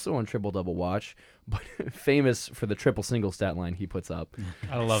 Also on triple double watch, but famous for the triple single stat line he puts up.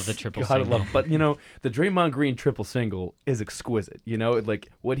 I love the triple single. But the Draymond Green triple single is exquisite.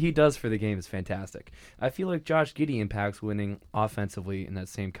 Like what he does for the game is fantastic. I feel like Josh Giddey impacts winning offensively in that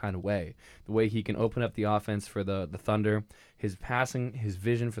same kind of way. The way he can open up the offense for the Thunder, his passing, his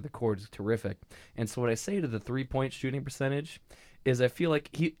vision for the court is terrific. And so what I say to the 3-point shooting percentage is I feel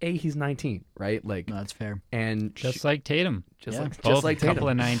like he's 19, right? Like no, that's fair. And just like Tatum. Just like a Tatum. Couple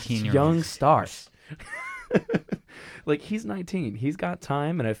of 19-year-olds. Young stars. Like he's 19. He's got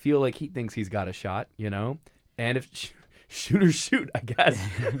time, and I feel like he thinks he's got a shot, And if shooters shoot, I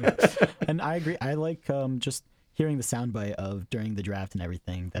guess. And I agree. I like just hearing the soundbite of during the draft and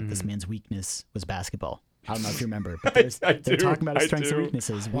everything that this man's weakness was basketball. I don't know if you remember, but they're talking about his strengths and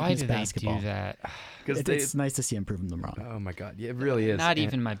weaknesses. Why do basketball. they do that? Because it's nice to see him proving them wrong. Oh my God, yeah, it really is. Not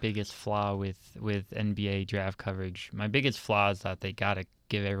even my biggest flaw with NBA draft coverage. My biggest flaw is that they gotta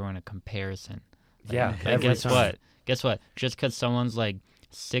give everyone a comparison. Guess what? Just because someone's like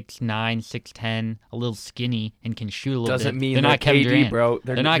 6'9", 6'10", a little skinny, and can shoot a little doesn't bit, mean they're not Kevin KD, Durant, bro.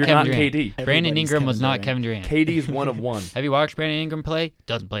 They're not You're Kevin not Durant. KD. Brandon Ingram Kevin was not Durant. Kevin Durant. KD's one of one. Have you watched Brandon Ingram play?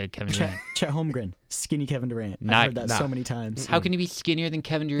 Doesn't play with Kevin Durant. Chet Holmgren, skinny Kevin Durant. I've heard that so many times. How can he be skinnier than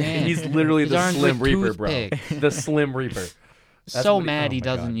Kevin Durant? He's literally His the arms Slim were Reaper, bro. toothpicks. The Slim Reaper. So mad oh he my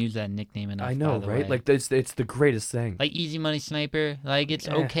doesn't God. use that nickname enough. I know, by the right? way. Like it's the greatest thing. Like Easy Money Sniper. Like it's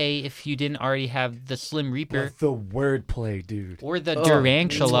okay if you didn't already have the Slim Reaper But the wordplay, dude. or the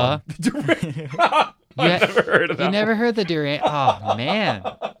Durantula. I've never heard of that. You never heard the Durant? Oh man.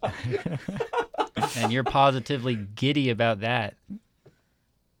 And you're positively giddy about that.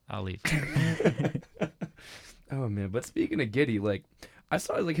 I'll leave. Oh man, but speaking of Giddey, like I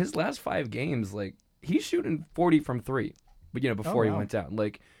saw like his last 5 games, like he's shooting 40 from 3. But before he went down,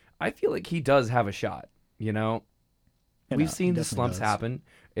 like I feel like he does have a shot. We've seen the slumps happen.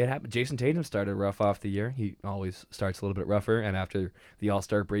 It happened. Jason Tatum started rough off the year. He always starts a little bit rougher, and after the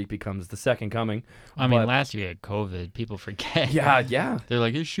All-Star break becomes the second coming. I mean, last year he had COVID. People forget. Yeah. They're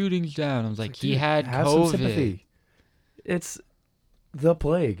like, his shooting's down. I was like, he had have COVID. Some sympathy. It's the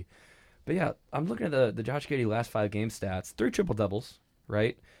plague. But yeah, I'm looking at the Josh Giddey last 5 game stats. 3 triple doubles,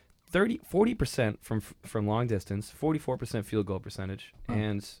 right? 40% from long distance, 44% field goal percentage,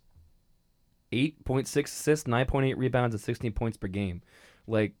 and 8.6 assists, 9.8 rebounds, and 16 points per game.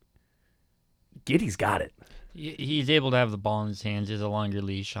 Like, Giddey's got it. He's able to have the ball in his hands. He has a longer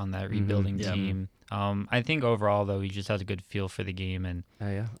leash on that rebuilding team. I think overall, though, he just has a good feel for the game, and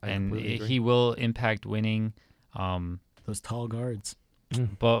he will impact winning. Those tall guards.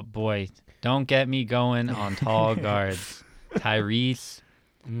 But, boy, don't get me going on tall guards. Tyrese,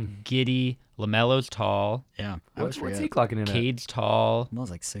 Giddey, LaMelo's tall. Yeah. What's he clocking in at? Cade's tall. LaMelo's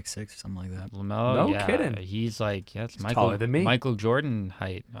like 6'6" or something like that. LaMelo, No kidding. He's like, it's taller than me. Michael Jordan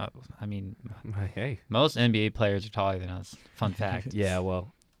height. I mean, most NBA players are taller than us. Fun fact. Yeah,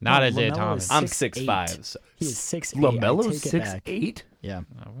 well. Not Isaiah Thomas. I'm 6'5". So. He is 6'8". LaMelo's 6'8"? Yeah.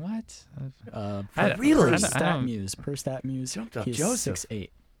 What? Really? Per stat muse, he's 6'8".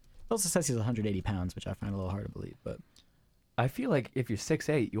 It also says he's 180 pounds, which I find a little hard to believe, but I feel like if you're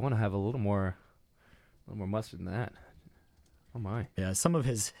 6'8", you want to have a little more mustard than that. Oh my! Yeah, some of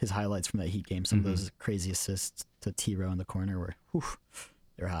his highlights from that Heat game, some of those crazy assists to T-Row in the corner were,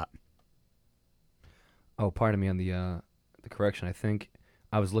 they're hot. Oh, pardon me on the correction. I think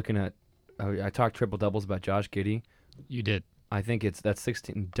I was looking at. I talked triple doubles about Josh Giddey. You did. I think that's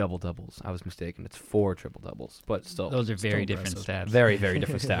 16 double doubles. I was mistaken. It's 4 triple doubles, but still. Those are very different stats. Very, very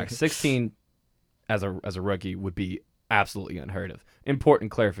different stats. 16 as a rookie would be absolutely unheard of.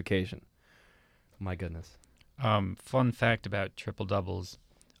 Important clarification. My goodness. Fun fact about triple doubles.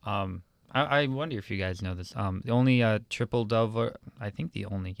 I wonder if you guys know this. The only triple double, I think the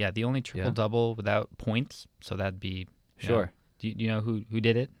only triple double without points. So that'd be sure. Do you know who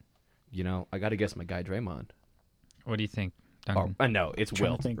did it? I got to guess my guy Draymond. What do you think, Duncan? Oh, no, it's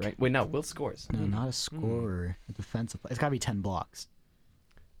Wilt, right? Wait, no, Wilt scores. No, not a scorer. A defensive. It's got to be 10 blocks,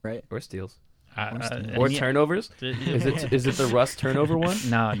 right? Or steals. Or turnovers? Is it the Russ turnover one?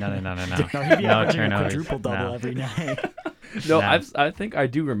 No. No, he'd be No averaging a turnovers. quadruple double every night. No, I think I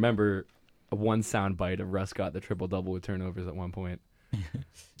do remember one sound bite of Russ got the triple double with turnovers at one point.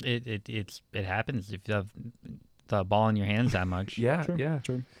 It happens if you have the ball in your hands that much. Yeah,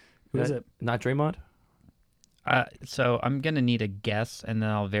 True. Who is it? Not Draymond? So I'm gonna need a guess, and then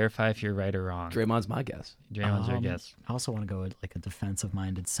I'll verify if you're right or wrong. Draymond's my guess. Draymond's your guess. I also want to go with like a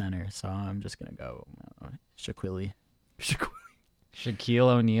defensive-minded center, so I'm just gonna go Shaquille. Shaquille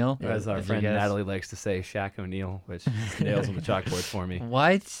O'Neal. As our friend Natalie likes to say, Shaq O'Neal, which nails on the chalkboard for me.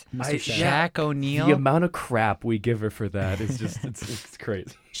 What? Shaq O'Neal? The amount of crap we give her for that is just, it's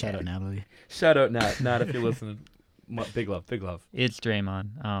crazy. Shout out Natalie. Shout out Nat if you're listening. Big love. It's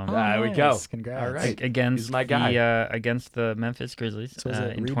Draymond. There we go. Congrats. All right. Against He's my guy. Against the Memphis Grizzlies So is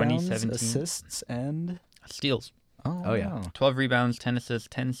it in rebounds, 2017. assists, and Steals. Oh yeah. wow. 12 rebounds, 10 assists,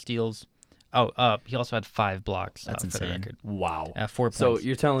 10 steals. He also had 5 blocks. That's for insane. the record. Wow. 4 points. So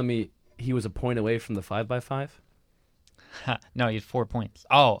you're telling me he was a point away from the 5x5? No, he had 4 points.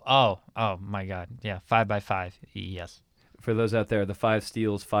 Oh my God. Yeah, 5x5. Yes. For those out there, the 5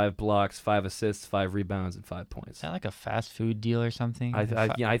 steals, 5 blocks, 5 assists, 5 rebounds, and 5 points. Is that like a fast food deal or something? I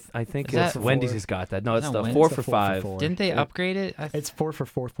think Is it's that Wendy's four? has got that. No, it's No, the Wendy's 4 the for 4 for 5. 4. Didn't they upgrade it? It's 4 for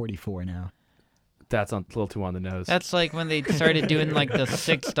 444 now. That's a little too on the nose. That's like when they started doing like the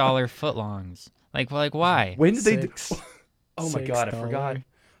 $6 footlongs. Like why? When did they do? Six- Oh my God, I $6.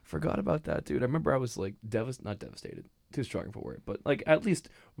 forgot about that, dude. I remember I was like not devastated. Too strong for word, but like at least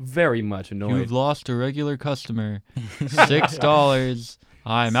very much annoyed. You've lost a regular customer. $6.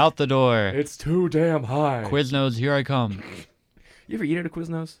 I'm out the door. It's too damn high. Quiznos, here I come. You ever eat at a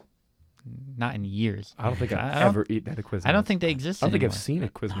Quiznos? Not in years. I don't think I've ever eaten at a Quiznos. I don't think they exist I don't think anymore. I've seen a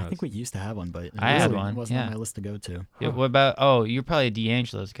Quiznos. I think we used to have one, but I had one, It wasn't yeah. on my list to go to. Yeah, what about? You're probably a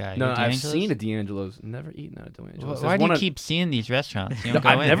D'Angelo's guy. No, You're I've D'Angelo's? seen a D'Angelo's. Never eaten at a D'Angelo's. Why do you keep seeing these restaurants? You don't go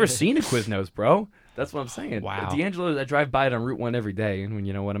I've in? never seen a Quiznos, bro. That's what I'm saying. Wow. D'Angelo's, I drive by it on Route 1 every day, and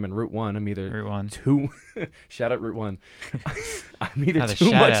when I'm in Route 1, I'm either Route 1. too shout out Route 1. I'm either the too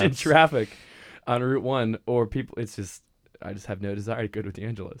much in shout-outs. traffic on Route 1 or people. It's just I just have no desire to go to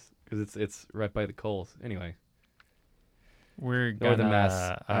D'Angelo's because it's right by the Coles. Anyway, We're Northern gonna.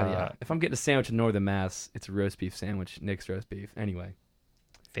 Mass. Yeah. If I'm getting a sandwich in Northern Mass, it's a roast beef sandwich. Nick's roast beef. Anyway,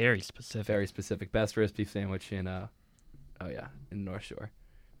 Very specific. Very specific. Best roast beef sandwich in in North Shore.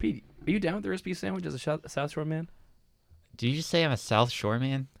 Pete, are you down with the roast beef sandwich as a South Shore man? Did you just say I'm a South Shore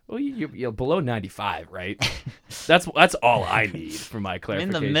man? Well, you're below 95, right? That's all I need for my I'm in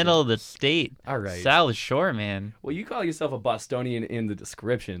clarification. the middle of the state. All right. South Shore, man. Well, you call yourself a Bostonian in the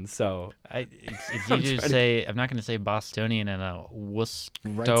description, so It's easier to say. I'm not going to say Bostonian and a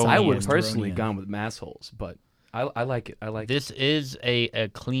Worcesterian. I would personally gone with massholes, but I like it. I like This is a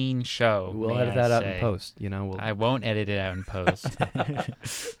clean show. We'll may edit I that out say. in post. You know, I won't edit it out in post.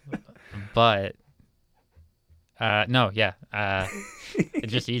 But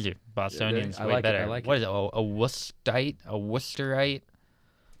it's just easier. Bostonian's I way like it, better. I like What is it? A Worcesterite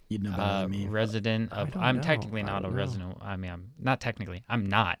You'd know better than me. resident of. don't I'm know. technically I not a don't know. resident. I mean, I'm not technically. I'm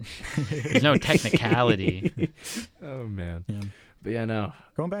not. There's no technicality. Oh man. Yeah. But yeah, no.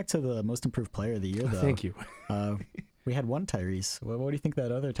 Going back to the most improved player of the year, though. Thank you. We had one Tyrese. What do you think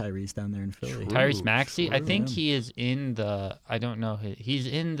that other Tyrese down there in Philly? Tyrese Maxey, I True, think yeah. he is in the. I don't know. He's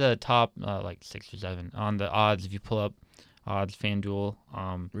in the top like 6 or 7 on the odds. If you pull up odds, FanDuel.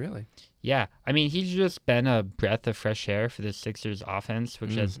 Really? Yeah, I mean he's just been a breath of fresh air for the Sixers offense,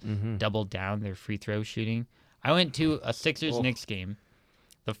 which has doubled down their free throw shooting. I went to a Sixers Knicks game.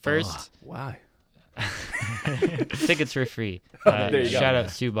 The first Why? tickets were free. There you go. Shout out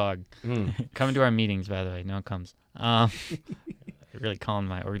Subog. Coming to our meetings, by the way. No one comes. Really calling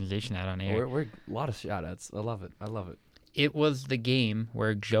my organization out on air. We're a lot of shout outs. I love it. It was the game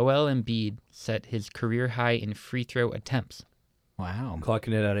where Joel Embiid set his career high in free throw attempts. Wow. Clocking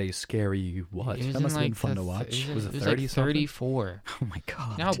it at a scary what? It was That must in have been like fun the to watch. It Was was, it it was 30 like something? 34. Oh my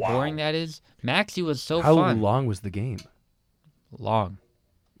god. You know how boring that is? Maxey was so How fun. long was the game? Long.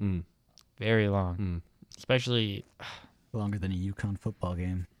 Mm. Very long. Mm. Especially, Longer than a UConn football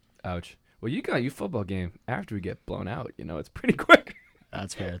game. Ouch. Well, you got your football game after we get blown out. You know, it's pretty quick.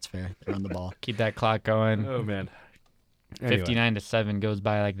 That's fair. That's fair. They run the ball. keep that clock going. Oh man. Anyway. 59-7 goes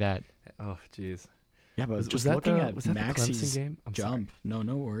by like that. Oh jeez. Yeah, but Was just that looking the- at was that the Clemson Maxey's game? I'm sorry. jump.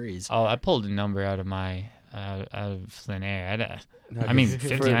 No worries. Oh, I pulled a number out of my out of thin air. No, I mean, for-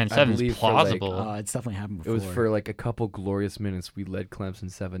 59-7 I is believe for, like, plausible. It's definitely happened it before. was for like a couple glorious minutes. We led Clemson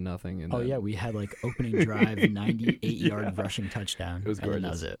 7-0. And Oh then- yeah, we had like opening drive, 98-yard rushing touchdown. It was and then that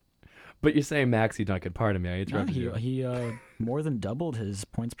gorgeous. was it. But you're saying Maxey Duncan? Pardon me, I No, interrupted you. he more than doubled his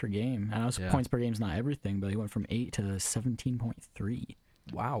points per game. I know Yeah. points per game's not everything, but he went from 8 to 17.3.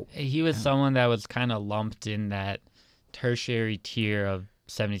 Wow. He was someone that was kind of lumped in that tertiary tier of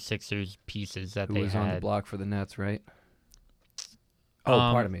 76ers pieces that Who they was had. on the block for the Nets, right? Oh,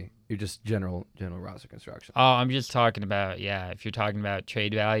 pardon me. You're just general roster construction. Oh, I'm just talking about, if you're talking about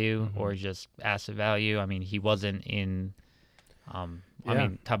trade value Mm-hmm. or just asset value, I mean, he wasn't in, I Yeah.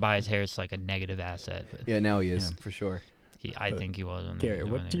 mean, Tobias Harris is like a negative asset. But Yeah, now he is for sure. I think he was when Garrett,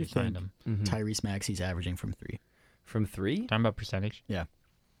 when what do you signed think him. Tyrese Maxey's averaging from 3? From 3, Talking about percentage?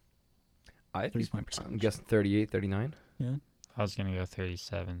 I think 3-point I'm percentage. guessing 38, 39. Yeah. I was going to go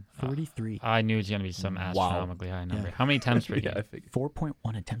 37. 43. I knew it was going to be some astronomically high number. How many attempts per game? Yeah, I figured 4.1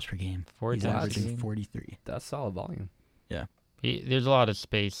 attempts per game. 4 He's attempts per averaging game? 43. that's solid volume. There's a lot of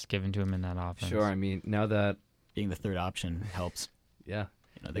space given to him in that offense. Sure. I mean, now that Being the third option helps. yeah,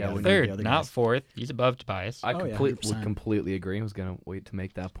 You know, they Yeah, gotta when need the Third, other not guys. fourth. He's above Tobias. I Oh, yeah, would 100%. completely agree. I was gonna wait to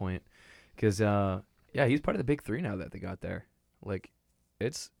make that point because he's part of the big 3 now that they got there. Like,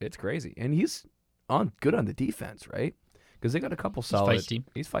 it's crazy, and he's good on the defense, right? Because they got a couple solid. feisty.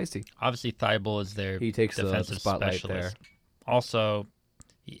 He's feisty. Obviously, Thibault is their He takes the defensive spotlight specialist. Also,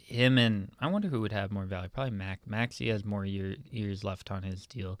 him and I wonder who would have more value. Probably Maxey has more years left on his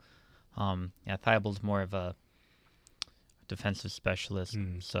deal. Thibault's more of a defensive specialist.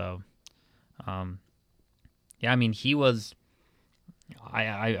 So, I mean, he was.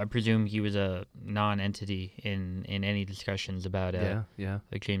 I presume he was a non-entity in any discussions about Yeah.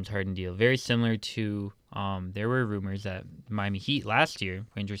 the James Harden deal. Very similar to there were rumors that Miami Heat last year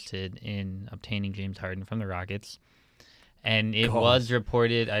were interested in obtaining James Harden from the Rockets. And it was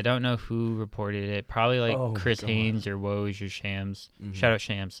reported, I don't know who reported it, probably like Chris Haynes or Woj or Shams. Shout out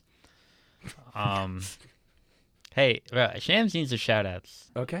Shams. Hey, Shams needs a shout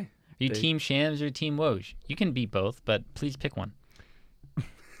outs. Okay. Are you team Shams or team Woj? You can be both, but please pick one.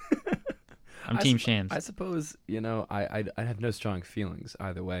 I'm team Shams. I suppose I have no strong feelings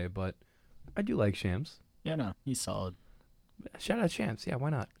either way, but I do like Shams. Yeah, no, he's solid. Shout out Shams. Yeah,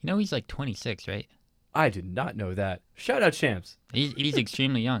 why not? You know he's like 26, right? I did not know that. Shout out Shams. He's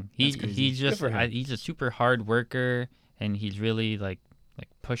extremely young. He's just for him. he's a super hard worker, and he's really like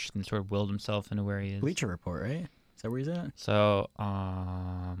pushed and sort of willed himself into where he is. Bleacher Report, right? Is that where he's at? So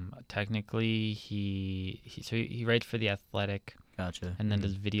technically he writes for The Athletic. Gotcha. and then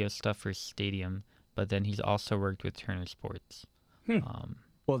does video stuff for Stadium. But then he's also worked with Turner Sports.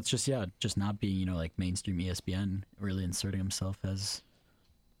 Well, it's just not being, like mainstream ESPN, really inserting himself as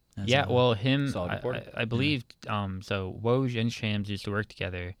him, solid reporter. I believe, so Woj and Shams used to work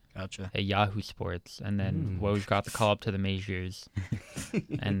together Gotcha. at Yahoo Sports, and then Woj got the call up to the majors,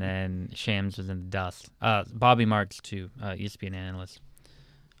 and then Shams was in the dust. Bobby Marks, too, ESPN analyst.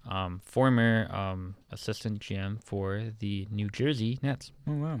 Former assistant GM for the New Jersey Nets.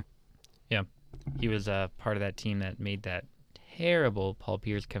 Oh, wow. Yeah. He was part of that team that made that terrible Paul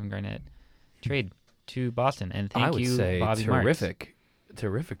Pierce, Kevin Garnett trade to Boston. And thank you, Bobby Marks.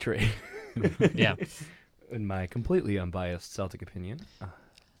 Terrific trade. Yeah. In my completely unbiased Celtic opinion.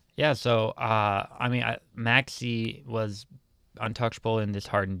 Yeah, so, Maxey was untouchable in this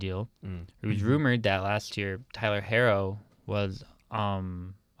Harden deal. It was rumored that last year Tyler Harrow was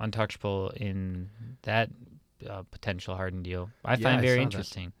untouchable in that potential Harden deal. I find it very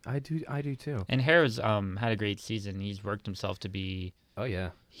interesting. I do too. And Harrow's had a great season. He's worked himself to be. Oh yeah.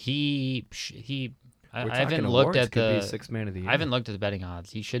 I haven't looked at the sixth man of the year. I haven't looked at the betting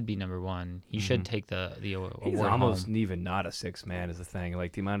odds. He should be number one. He should take the award. He's almost even not a sixth man is the thing.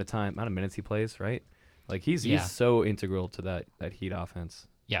 Like the amount of minutes he plays, right? Like he's so integral to that Heat offense.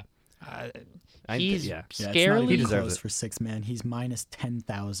 Yeah. He's scarily he deserves it for sixth man. He's minus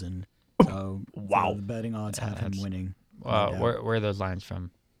 10,000. So wow, the betting odds have him winning. Where are those lines from?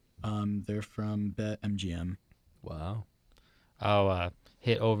 They're from BetMGM. Wow. Oh,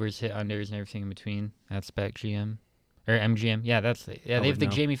 hit overs, hit unders, and everything in between. That's BetGM or MGM. Yeah, they have the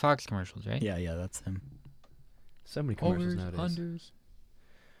Jamie Foxx commercials, right? Yeah, that's him. So many commercials overs, nowadays. Unders.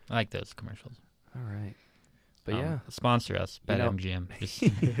 I like those commercials. All right. But sponsor us, BetMGM.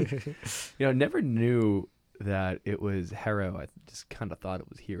 Never knew that it was Harrow. I just kind of thought it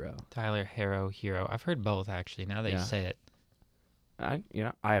was Hero. Tyler Harrow, Hero. I've heard both actually. Now that you say it, I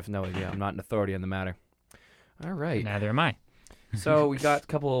have no idea. I'm not an authority on the matter. All right. Neither am I. So we got a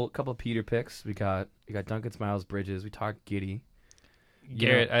couple Peter picks. We got Duncan, Miles Bridges. We talked Giddey.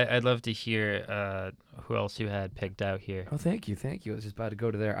 Garrett, I'd love to hear who else you had picked out here. Oh, thank you. I was just about to go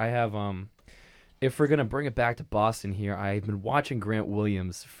to there. I have if we're gonna bring it back to Boston here, I've been watching Grant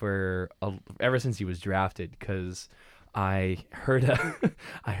Williams ever since he was drafted because I heard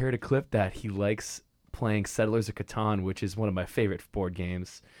a clip that he likes playing Settlers of Catan, which is one of my favorite board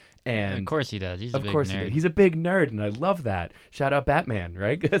games. And of course he does. He's a big nerd. He's a big nerd, and I love that. Shout out Batman,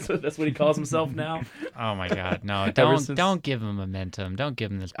 right? That's what he calls himself now. Oh my God, no! Don't give him momentum. Don't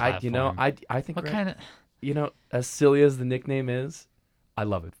give him this platform. I think what kind of as silly as the nickname is, I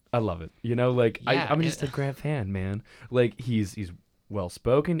love it. I'm just a Grant fan, man. Like he's well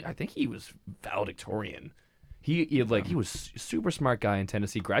spoken. I think he was valedictorian. He was a super smart guy in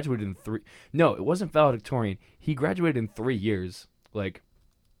Tennessee. Graduated in 3. No, it wasn't valedictorian. He graduated in 3 years. Like.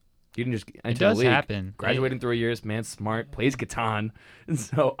 He didn't just enter the league. It does happen. Graduated in 3 years, man, smart, plays Catan. And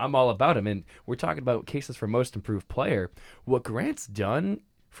so I'm all about him. And we're talking about cases for most improved player. What Grant's done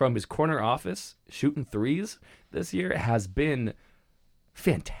from his corner office, shooting threes this year, has been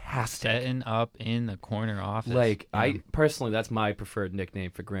fantastic. Setting up in the corner office. Like, I personally, that's my preferred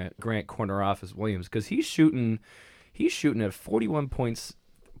nickname for Grant Corner Office Williams, because he's shooting at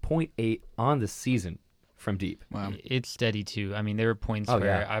 41.8 on the season. From deep. Wow. It's steady too. I mean, there were points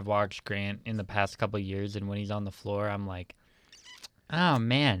where I've watched Grant in the past couple of years, and when he's on the floor, I'm like, oh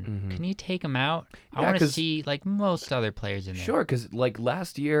man, can you take him out? I want to see like most other players in there. Sure, because like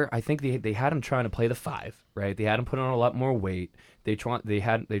last year, I think they had him trying to play the 5, right? They had him put on a lot more weight. They're trying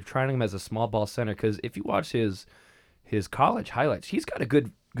him as a small ball center, because if you watch his college highlights, he's got a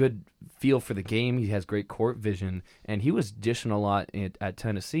good feel for the game. He has great court vision, and he was dishing a lot at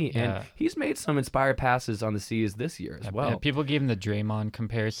Tennessee. Yeah. And he's made some inspired passes on the C's this year as well. People gave him the Draymond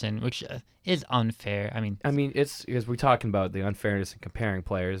comparison, which is unfair. I mean, it's because we're talking about the unfairness in comparing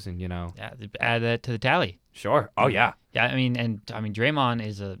players, and add that to the tally. Sure. Oh yeah. Yeah. I mean, Draymond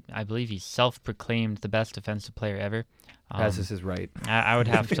is I believe he's self-proclaimed the best defensive player ever. As this is right. I would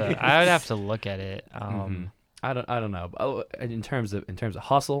have to look at it. I don't know. In terms of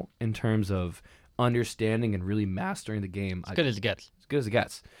hustle, in terms of understanding and really mastering the game, as good as it gets. As good as it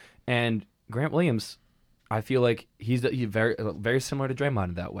gets. And Grant Williams, I feel like he's very very similar to Draymond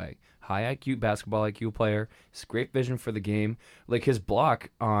in that way. High IQ, basketball IQ player. He's great vision for the game. Like his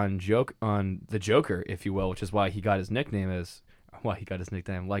block on the Joker, if you will, which is why he got his nickname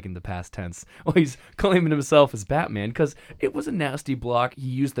like in the past tense. Well, he's claiming himself as Batman because it was a nasty block. He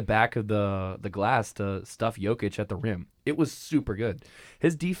used the back of the glass to stuff Jokic at the rim. It was super good.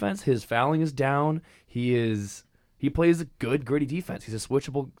 His defense, his fouling is down. He's He plays a good, gritty defense. He's a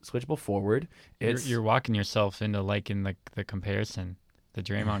switchable forward. You're walking yourself into liking the comparison, the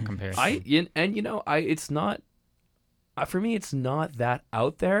Draymond comparison. It's not for me. It's not that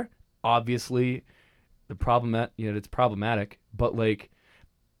out there. Obviously, it's problematic, but like,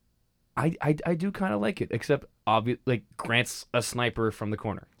 I do kind of like it. Except like Grant's a sniper from the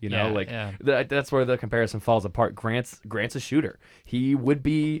corner. That's where the comparison falls apart. Grant's a shooter.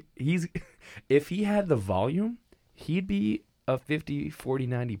 If he had the volume, he'd be a 50, 40,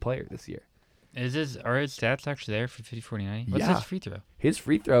 90 player this year. Are his stats actually there for 50, 40, 90? What's his free throw? His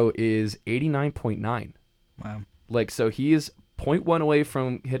free throw is 89.9. Wow. Like, so he is 0.1 away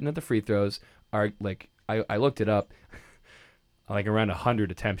from hitting at the free throws. I looked it up, like around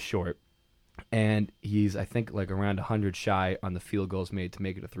 100 attempts short. And he's, I think, like around 100 shy on the field goals made to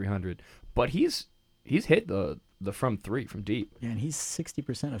make it a 300. But he's hit the from three, from deep. Yeah, and he's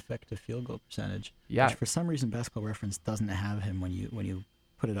 60% effective field goal percentage. Yeah. Which for some reason Basketball Reference doesn't have him when you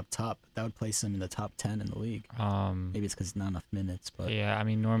put it up top. That would place him in the top 10 in the league. Maybe it's because not enough minutes. But yeah, I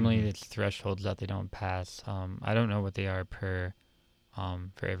mean, normally it's thresholds that they don't pass. I don't know what they are for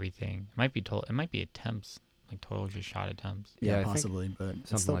everything. It might be attempts. Like total just shot attempts. Yeah, possibly, but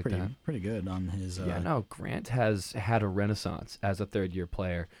it's still like pretty good on his. Grant has had a renaissance as a third-year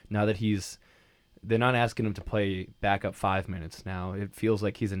player. Now that they're not asking him to play backup 5 minutes now. It feels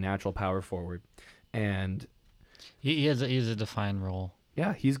like he's a natural power forward, and he has a defined role.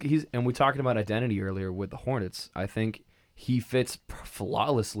 Yeah, he's and we talked about identity earlier with the Hornets. I think he fits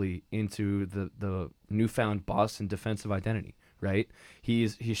flawlessly into the newfound Boston defensive identity. Right?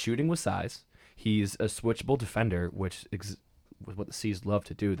 He's shooting with size. He's a switchable defender, which is what the C's love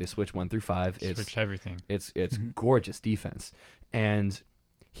to do. They switch 1 through 5. Switch everything. It's gorgeous defense, and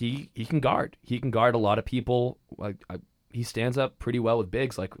he can guard. He can guard a lot of people. He stands up pretty well with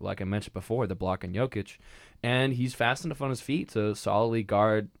bigs, like I mentioned before, the block and Jokic, and he's fast enough on his feet to solidly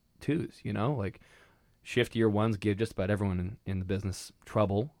guard twos. Like shiftier ones give just about everyone in the business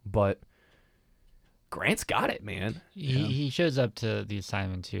trouble, but Grant's got it, man. He shows up to the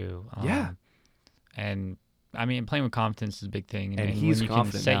assignment too. And I mean, playing with confidence is a big thing. And he's when you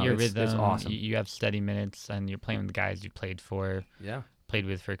confident can set now, your rhythm. It's awesome. You have steady minutes, and you're playing with the guys you played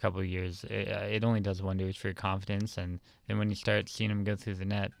with for a couple of years. It only does wonders for your confidence. And then when you start seeing him go through the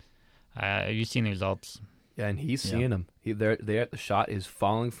net, you've seen the results. Yeah, and he's seeing them. The shot is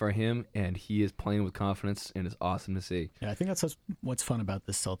falling for him, and he is playing with confidence, and it's awesome to see. Yeah, I think that's what's fun about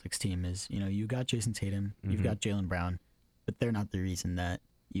this Celtics team is, you got Jason Tatum, you've got Jaylen Brown, but they're not the reason that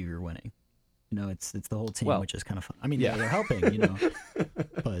you're winning. It's the whole team, which is kind of fun. I mean, they're helping,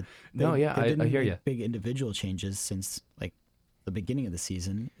 but I hear you. Big individual changes since like the beginning of the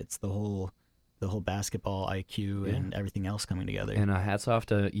season. It's the whole basketball IQ and everything else coming together. And hats off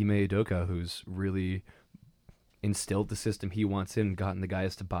to Ime Udoka, who's really instilled the system he wants in, gotten the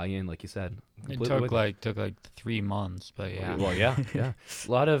guys to buy in, like you said. It took like 3 months, but yeah. Well, yeah. A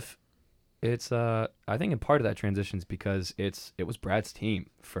lot of it's. I think in part of that transition is because it was Brad's team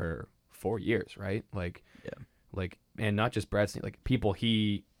for 4 years, right? And not just Brad's team, like people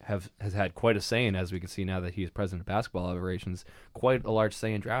he has had quite a say in, as we can see now that he is president of basketball operations, quite a large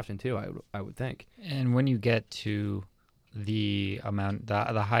say in drafting too, I would think. And when you get to the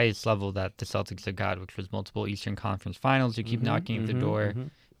highest level that the Celtics have got, which was multiple Eastern Conference Finals, you keep knocking at the door.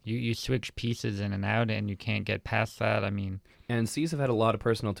 You switch pieces in and out, and you can't get past that. I mean, and C's have had a lot of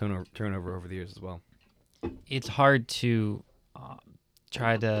personal turnover over the years as well. It's hard to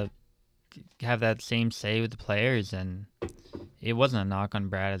try to have that same say with the players, and it wasn't a knock on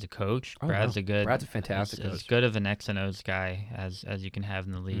Brad as a coach. Brad's a fantastic coach. As good of an X and O's guy as you can have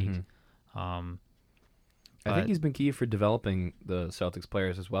in the league. I think he's been key for developing the Celtics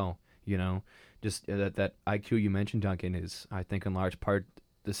players as well. Just that IQ you mentioned, Duncan, is, I think, in large part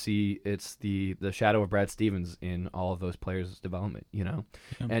to see it's the shadow of Brad Stevens in all of those players' development.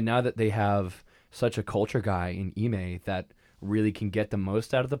 And now that they have such a culture guy in Ime that really can get the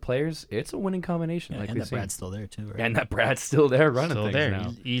most out of the players, it's a winning combination. Yeah, and that Brad's still there too, right? And that Brad's still there running things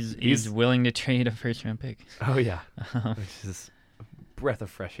now. He's willing to trade a first-round pick. Oh yeah, which is a breath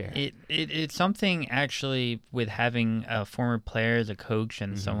of fresh air. It's something actually with having a former player as a coach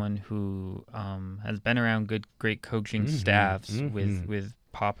and someone who has been around great coaching staffs with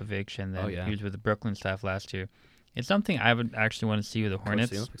Popovich, and then he was with the Brooklyn staff last year. It's something I would actually want to see with the Hornets.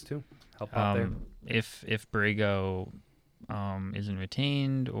 The Olympics too. Help out there. If Borrego isn't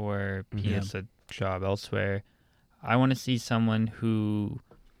retained or he has a job elsewhere, I want to see someone who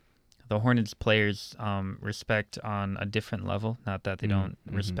the Hornets players respect on a different level. Not that they don't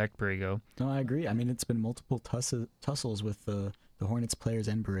respect Borrego. No, I agree. I mean, it's been multiple tussles with the the Hornets players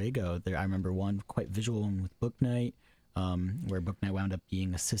and Borrego. I remember one quite visual one with Bouknight, where Bouknight wound up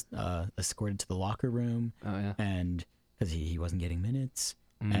being escorted to the locker room. Oh yeah. And because he wasn't getting minutes.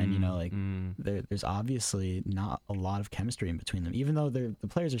 And, there's obviously not a lot of chemistry in between them, even though the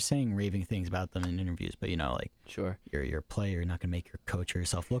players are saying raving things about them in interviews. But, sure, you're a player. You're not going to make your coach or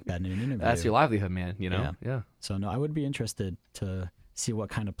yourself look bad in an interview. That's your livelihood, man, Yeah. So, no, I would be interested to see what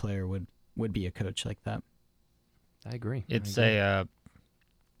kind of player would be a coach like that. I agree. It's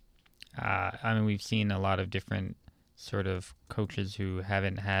we've seen a lot of different sort of coaches who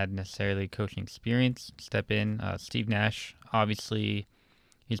haven't had necessarily coaching experience step in. Steve Nash, obviously,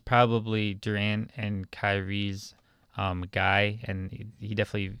 he's probably Durant and Kyrie's guy, and they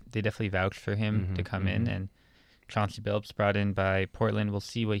definitely vouched for him to come in. And Chauncey Billups brought in by Portland. We'll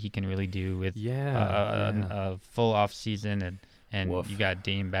see what he can really do with a full off season, and you got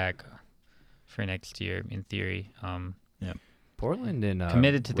Dame back for next year in theory. Portland in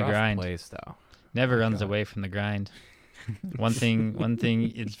committed to the grind. Place, though. Never runs away from the grind. One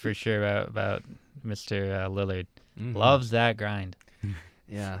thing is for sure about Mr. Lillard. Loves that grind.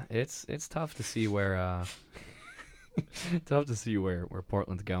 Yeah, it's tough to see where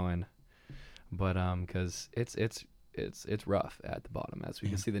Portland's going, but because it's rough at the bottom, as we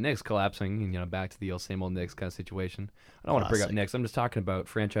can see the Knicks collapsing, and back to the same old Knicks kind of situation. I don't want to bring up Knicks. I'm just talking about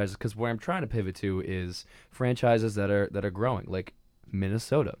franchises because where I'm trying to pivot to is franchises that are growing, like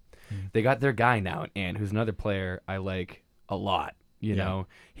Minnesota. They got their guy now, Ant, who's another player I like a lot. You know,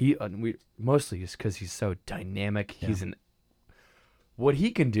 we mostly just because he's so dynamic. Yeah. He's what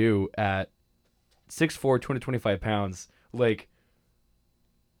he can do at 6'4", 225 pounds, like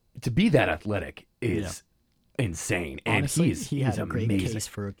to be that athletic is insane. Honestly, and he had a great amazing. Case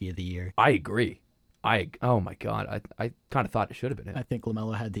for Rookie of the Year. I agree. Oh my God, I kind of thought it should have been him. I think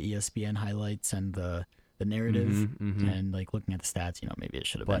LaMelo had the ESPN highlights and the narrative, and like looking at the stats, maybe it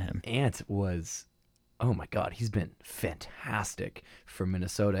should have been him. Ant was, oh my God, he's been fantastic for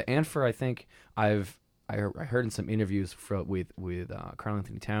Minnesota, and for I think I heard in some interviews with Karl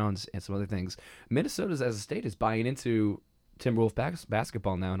Anthony Towns and some other things, Minnesota's as a state is buying into Timberwolf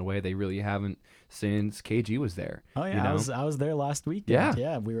basketball now in a way they really haven't since KG was there. Oh yeah, I was there last week.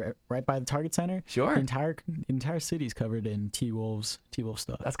 Yeah, we were right by the Target Center. Sure, the entire city's covered in T-Wolf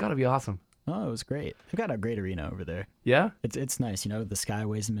stuff. That's got to be awesome. Oh, it was great. They've got a great arena over there. Yeah? It's nice. The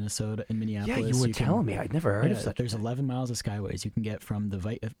Skyways in Minneapolis. Yeah, you were telling me. I'd never heard of such. There's 11 miles of Skyways. You can get from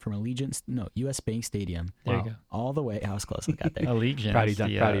US Bank Stadium. There you go. All the way. I was close. I got there. Allegiant. Proud of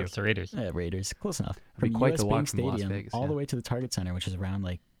you. It's the Raiders. Yeah, Raiders. Close enough. It'd be From quite US the walk Bank from Stadium Las Vegas. all the way to the Target Center, which is around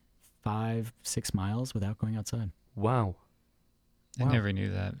like 5-6 miles without going outside. Wow. I never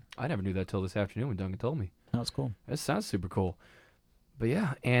knew that. I never knew that till this afternoon when Duncan told me. That was cool. That sounds super cool. But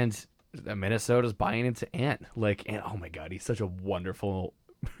yeah, and Minnesota's buying into Ant. Ant, oh my God, he's such a wonderful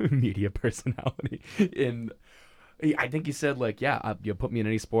media personality. And I think he said, you put me in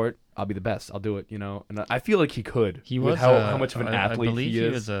any sport, I'll be the best. I'll do it, And I feel like he could. He was how much of an athlete I believe he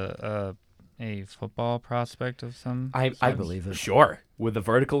is. He was a football prospect of some. I believe it. Sure, with the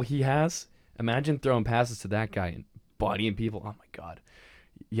vertical he has, imagine throwing passes to that guy and bodying people. Oh my God,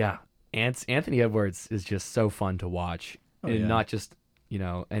 yeah. Anthony Edwards is just so fun to watch, and not just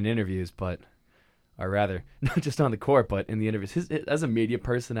in interviews, or rather, not just on the court, but in the interviews. As a media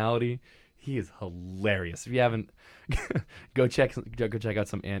personality, he is hilarious. If you haven't, go check out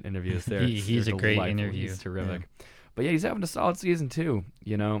some Ant interviews. He's a great interview. He's terrific. Yeah. But yeah, he's having a solid season too.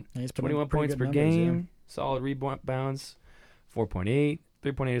 He's 21 points per game, solid rebounds, 4.8,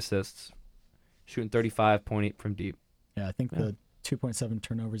 3.8 assists, shooting 35.8 from deep. Yeah, I think the 2.7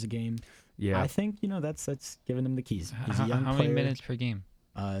 turnovers a game. Yeah, I think that's giving him the keys. He's a young How player. many minutes per game?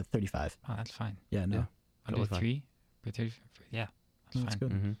 35. Oh, that's fine. Yeah, no. Under 3 per 30. Yeah, that's good.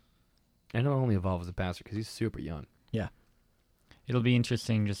 Mm-hmm. And he'll only evolve as a passer because he's super young. Yeah, it'll be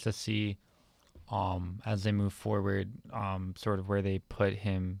interesting just to see, as they move forward, sort of where they put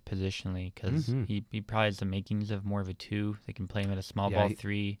him positionally, because he probably has the makings of more of a 2. They can play him at a small ball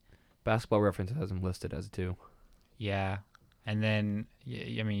 3. Basketball Reference has him listed as a 2. Yeah, and then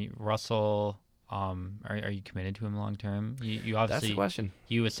Russell. Are you committed to him long term? You obviously. That's the question.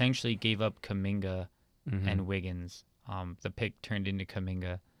 You essentially gave up Kuminga and Wiggins. The pick turned into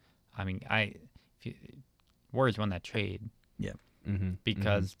Kuminga. Warriors won that trade. Yeah.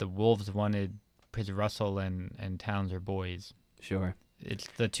 Because the Wolves wanted, because Russell and Towns are boys. Sure. It's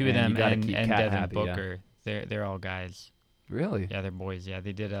the two of them and Devin happy, Booker. Yeah. They're all guys. Really? Yeah, they're boys. Yeah,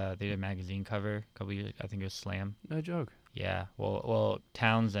 they did a magazine cover a couple years. I think it was Slam. No joke. Yeah. Well,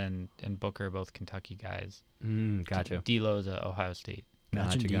 Towns and Booker are both Kentucky guys. Gotcha. D'Lo's Ohio State.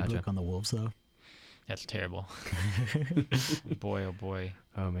 Imagine D-Book on the Wolves though. That's terrible. Boy, oh boy.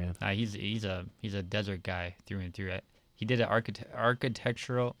 Oh man. He's a desert guy through and through. He did an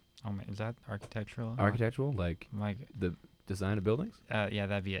architectural. Oh my, is that architectural? Architectural, like The design of buildings? yeah,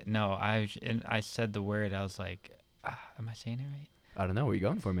 that'd be it. No, I said the word. I was like, am I saying it right? I don't know. What are you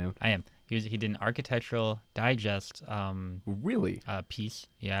going for, man? I am. He did an architectural digest Really? piece.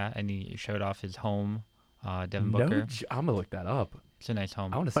 Yeah, and he showed off his home, Devin Booker. I'm gonna look that up. It's a nice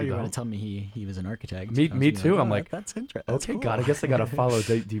home. I want to I thought see you were that. going to tell me he was an architect. Me too. I'm like, that's interesting. okay, God, I guess I gotta follow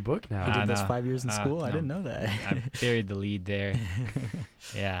the book now. He did no. those 5 years in school. I No. didn't know that. I buried the lead there.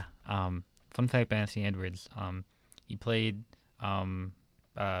 Yeah. Fun fact about Anthony Edwards. He played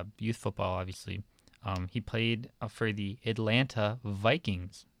youth football, obviously. He played for the Atlanta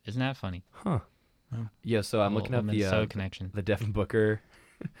Vikings. Isn't that funny? Huh. Oh. Yeah. So I'm looking up Minnesota connection. the Devin Booker,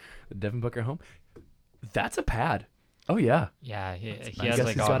 the Devin Booker home. That's a pad. Oh yeah. Yeah, he I has guess like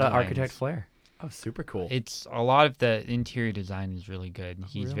he's all got an lines. architect flair. Oh, super cool. It's a lot of the interior design is really good.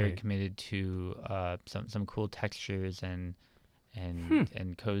 He's very really? committed to some cool textures and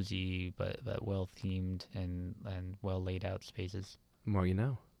cozy but well themed and well laid out spaces. More you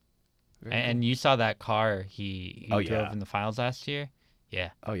know. Very And you saw that car he Oh, drove yeah. in the finals last year. Yeah.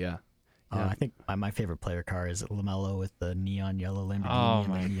 cool. Oh yeah. Yeah. I think my favorite player car is LaMelo with the neon yellow Lamborghini. Oh and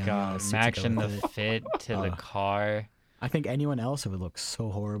my the neon god! yellow suit to go Imagine the with it. fit to the Oh. car. I think anyone else it would look so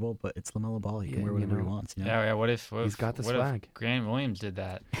horrible, but it's LaMelo Ball. He Yeah, can wear you whatever he know. wants. You know? Yeah. What if He's got the what swag. if Grant Williams did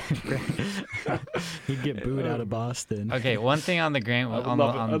that? He'd get booed out of Boston. Okay. One thing on the Grant I on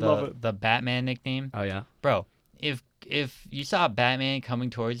love it, I on love the it. the Batman nickname, Oh yeah. bro. If you saw Batman coming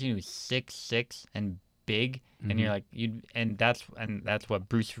towards you, who's 6'6" and big, and you're like and that's what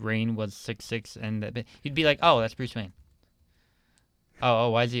Bruce Wayne was 6'6" and that big, you'd be like, oh, that's Bruce Wayne. Oh,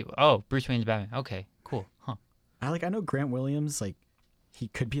 why is he? Oh, Bruce Wayne's Batman. Okay, cool, huh? I know Grant Williams. Like, he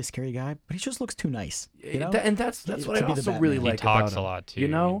could be a scary guy, but he just looks too nice. You know? And that's To what I be the also really Batman. He like talks about him. a lot too. You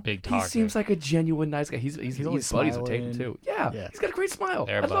know, big he talker. seems like a genuine nice guy. He's always buddies with Tatum smiling. too. Yeah, Yeah. he's got a great smile.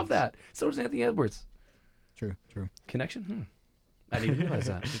 They're I love buds. that. So does Anthony Edwards. True. Connection? I didn't even realize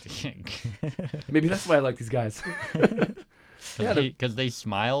that. Maybe that's why I like these guys. Yeah, because they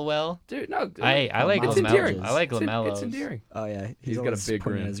smile well. Dude, no. I like It's LaMelo. endearing. I like It's LaMelo. endearing. Oh yeah, He's got a always big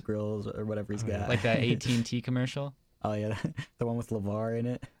pointing grin. at his grills or whatever he's Oh, yeah. got. Like that AT&T commercial. Oh yeah, the one with LeVar in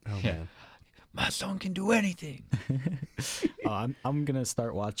it. Oh Yeah. man. My son can do anything. I'm gonna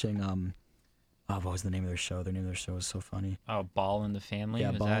start watching. What was the name of their show? The name of their show was so funny. Oh, Ball in the Family.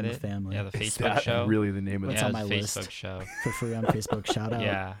 Yeah, Is Ball that in the it? Family. Yeah, the Is Facebook that show. really the name of It's Yeah, on the my Facebook list. show. For free on Facebook. Shout out.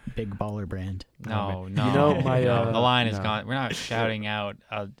 Yeah. Big baller brand. No, man. no. You know, my, no, the line is no. gone. We're not shouting out.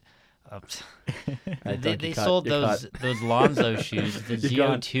 They Duncan, sold you're those Lonzo shoes, the You're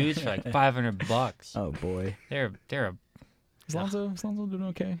gone. ZO2s for like $500. Oh boy. They're a Is Lonzo doing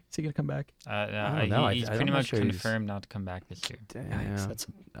okay? Is he gonna come back? don't know. he's I'm pretty not much sure he's- confirmed not to come back this year. Yikes,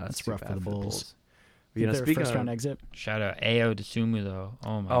 that's too rough for bad the Bulls. You know, Their speaking first of, round exit. Shout out Ao DeSumo though.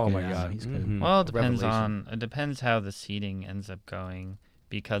 Oh my oh goodness. my Yeah, god, he's good. Mhm. Well, it depends Revelation. how the seeding ends up going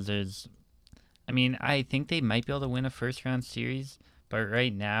because I mean, I think they might be able to win a first round series, but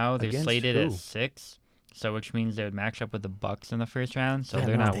right now they're Against slated who? at 6, so which means they would match up with the Bucks in the first round, so Yeah,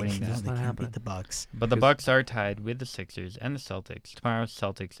 they're no, not they winning can't- that. They not can't happening. beat the Bucks. But the Because- Bucks are tied with the Sixers and the Celtics. Tomorrow's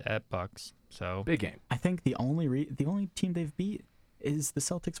Celtics at Bucks. So Big game. I think the only team they've beat is the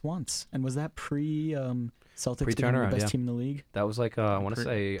Celtics once, and was that pre Celtics becoming the Pre-turnaround, best yeah. team in the league? That was like I want to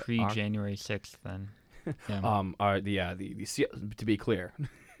say pre January 6th then. Yeah. to be clear,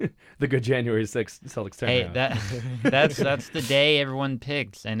 the good January 6th Celtics Hey, turnaround. that's the day everyone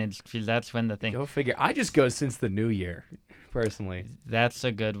picks, and that's when the thing. Go figure. I just go since the new year, personally. That's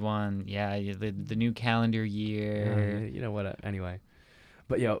a good one. Yeah, the new calendar year. You know what? Anyway,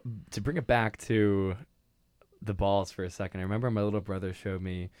 but to bring it back to the balls for a second, I remember my little brother showed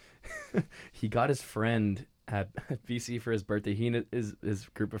me. He got his friend at BC for his birthday. He and his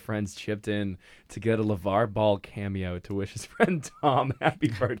group of friends chipped in to get a LeVar Ball cameo to wish his friend Tom happy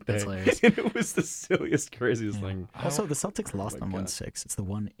birthday. That's hilarious. And it was the silliest, craziest thing. Also, the Celtics lost my on God. 1-6. It's the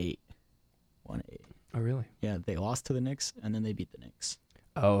 1-8. 1-8. Oh, really? Yeah, they lost to the Knicks and then they beat the Knicks.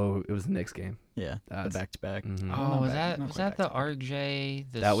 Oh, it was the Knicks game. Yeah, That's- the back-to-back. Mhm. Oh, not was back- that not was quite that the back-to-back. RJ?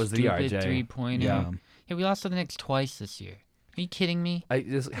 That was the stupid RJ. 3-pointer. Yeah. Hey, we lost to the Knicks twice this year. Are you kidding me?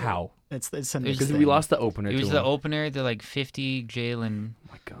 How? It's a It was Knicks Because we thing. lost the opener. It was to the him. opener, the like 50 Jalen Oh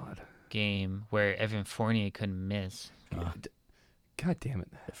my God. game where Evan Fournier couldn't miss. God damn it.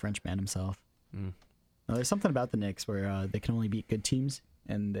 The French man himself. Mm. No, there's something about the Knicks where they can only beat good teams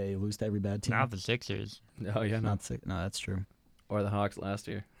and they lose to every bad team. Not the Sixers. Oh yeah, no. Not sick. No, that's true. Or the Hawks last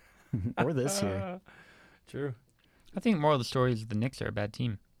year. Or this year. True. I think more of the story is the Knicks are a bad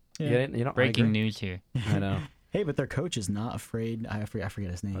team. Yeah, Breaking news here. I know. Hey, but their coach is not afraid. I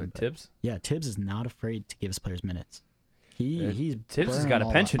forget his name. Tibbs? Yeah, Tibbs is not afraid to give his players minutes. He's Tibbs has got a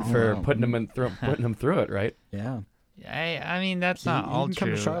penchant for putting them through it, right? Yeah. I mean, that's not all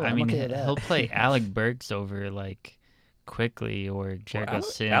true. I mean, he'll play Alec Burks over like Quickly or Jericho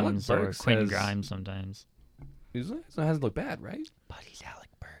Sims or Quentin Grimes sometimes. He hasn't looked bad, right? But he's Alec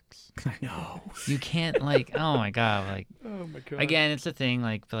Burks. I know. You can't like. Oh my god. Like. Oh my god. Again, it's the thing.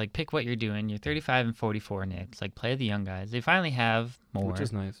 Like pick what you're doing. You're 35 and 44 Knicks. Like play the young guys. They finally have more, which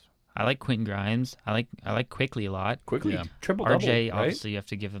is nice. I like Quentin Grimes. I like Quickly a lot. Quickly, triple double. RJ, right? Obviously, you have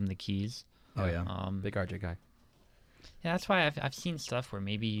to give him the keys. Oh yeah. Big RJ guy. Yeah, that's why I've seen stuff where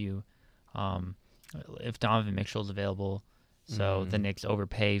maybe you, if Donovan Mitchell's available, so the Knicks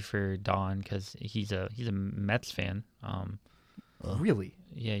overpay for Don because he's a Mets fan. Really?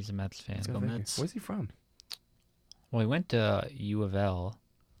 Yeah, he's a Mets fan. Mets. Where's he from? Well, he went to U of L.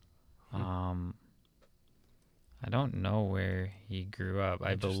 I don't know where he grew up.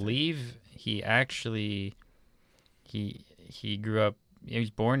 I believe he actually he grew up. He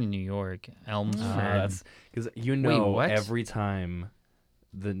was born in New York, Elmsford. That's because every time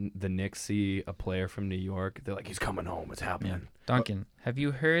the Knicks see a player from New York, they're like, he's coming home. What's happening? Yeah. Duncan, have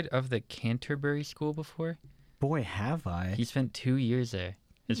you heard of the Canterbury School before? Boy, have I. He spent 2 years there.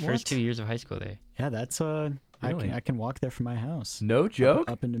 His first 2 years of high school there. Yeah, that's Really? I can walk there from my house. No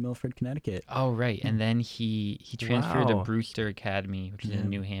joke. Up into Milford, Connecticut. Oh right, and then he transferred to Wow. Brewster Academy, which is in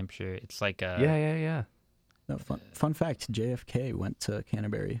New Hampshire. It's like a Yeah. No, fun fact: JFK went to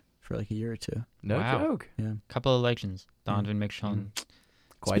Canterbury for like a year or two. No joke. Yeah. couple of legends. Donovan Mitchell,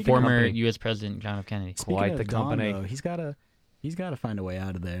 Quite the former company. U.S. President John F. Kennedy. Speaking Quite of the Don, company. though, he's gotta find a way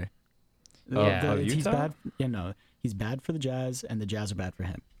out of there. Yeah. He's Utah? bad. He's bad for the Jazz, and the Jazz are bad for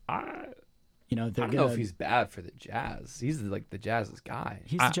him. I They're don't know if he's bad for the Jazz. He's like the Jazz's guy.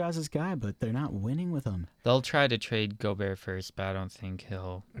 He's the Jazz's guy, but they're not winning with him. They'll try to trade Gobert first, but I don't think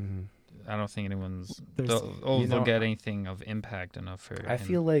he'll. I don't think anyone's. They'll get anything of impact enough for. I him.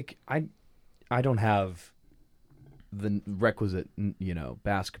 feel like I don't have the requisite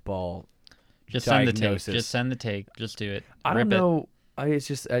basketball. Just send the take. diagnosis. Just send the take. Just do it. I Rip don't know. It's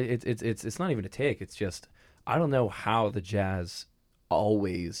just it's not even a take. It's just I don't know how the Jazz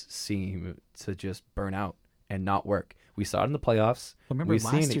always seem to just burn out and not work. We saw it in the playoffs. Well, remember We've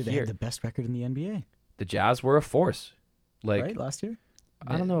last seen year it they here. had the best record in the NBA. The Jazz were a force. Right, last year.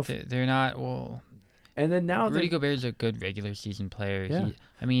 I don't know if they're not. Well, and then now Rudy Gobert's a good regular season player.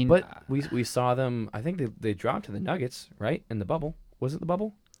 Yeah. But we saw them. I think they dropped to the Nuggets, right, in the bubble. Was it the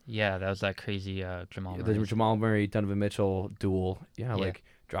bubble? Yeah, that was that crazy Jamal Murray. The Jamal Murray Donovan Mitchell duel. Yeah, like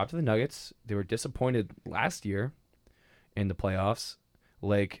dropped to the Nuggets. They were disappointed last year in the playoffs,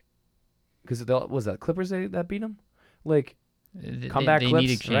 like because was that Clippers that beat them, like comeback they Clips,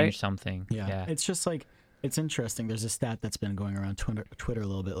 need to change right? something. Yeah, it's just like it's interesting. There's a stat that's been going around Twitter a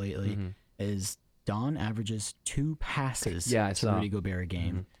little bit lately. Is Don averages 2 passes to Rudy Gobert a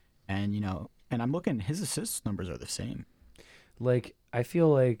game, and and I'm looking, his assist numbers are the same. Like I feel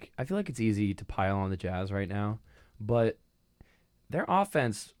like it's easy to pile on the Jazz right now, but their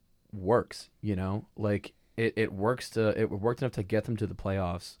offense works. Like it works it worked enough to get them to the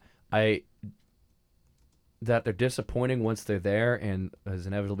playoffs. That they're disappointing once they're there, and as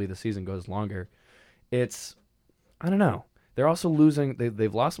inevitably the season goes longer, I don't know. They're also losing.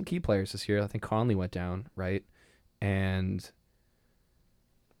 They've lost some key players this year. I think Conley went down, right? And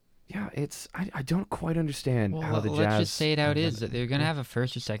yeah, I don't quite understand how the Jazz. Let's just say it how it is. That they're gonna have a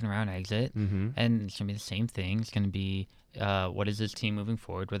first or second round exit, and it's gonna be the same thing. It's gonna be what is this team moving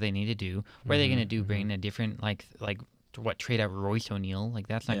forward? What do they need to do? What are they gonna do? Bring in a different like what, trade out Royce O'Neal? Like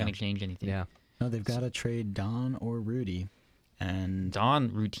that's not gonna change anything. Yeah. No, they've got to trade Don or Rudy. And Don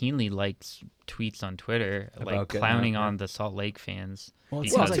routinely likes tweets on Twitter, like clowning on the Salt Lake fans. Well,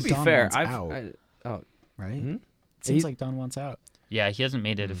 to be fair, right? It seems like Don wants out. Yeah, he hasn't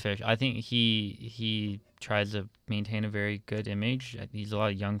made it official. I think he tries to maintain a very good image. He's a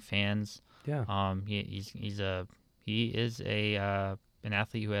lot of young fans. Yeah. He is an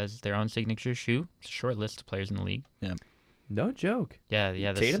athlete who has their own signature shoe. It's a short list of players in the league. Yeah. No joke. Yeah.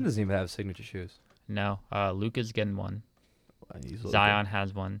 Tatum doesn't even have signature shoes. No. Luka's getting one. He's Zion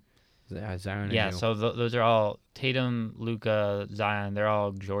has one. Zion. Yeah, so those are all Tatum, Luka, Zion. They're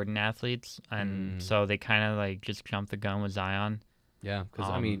all Jordan athletes, and so they kind of like just jumped the gun with Zion. Yeah, because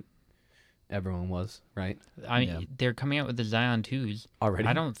everyone was, right? They're coming out with the Zion 2s already.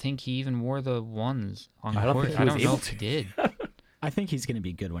 I don't think he even wore the 1s on the I don't court. think he I was don't able know if he did. I think he's going to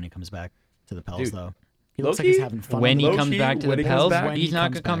be good when he comes back to the Pels, though. He looks like he's having fun. When he Low-key, comes back to when the he comes Pels, back? he's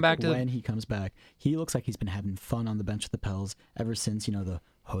not going to come back to when he comes back. He looks like he's been having fun on the bench with the Pels ever since, the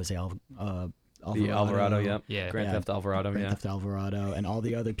Jose Alvarado. The Alvarado, Yeah. Grand Theft Alvarado, Grand Theft Alvarado, and all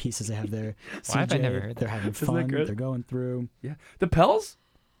the other pieces they have there. Why have I never heard that? They're having Isn't that fun. good? They're going through. Yeah. The Pels,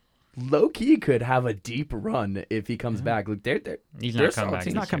 low-key, could have a deep run if he comes back. Like, He's they're not coming solid back. team.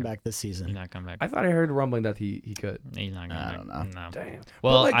 He's not come back this He's season. not coming back. I thought I heard rumbling that he could. He's not coming I back. don't know. No. Damn. Well,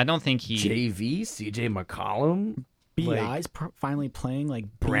 But, like, I don't think he. JV, CJ McCollum, BI's finally playing like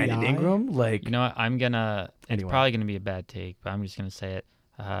Brandon BI. Ingram, like You know what? I'm gonna. It's Anyway. probably gonna be a bad take, but I'm just gonna say it.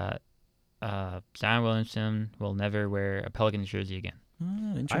 Zion Williamson will never wear a Pelicans jersey again.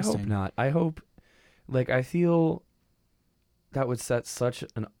 Oh, I interesting. hope not. I hope, I feel that would set such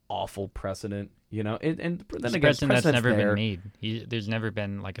an awful precedent, and then It's a again, precedent that's never there. been made. There's never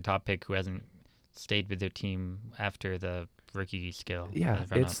been like a top pick who hasn't stayed with their team after the rookie skill. Yeah, has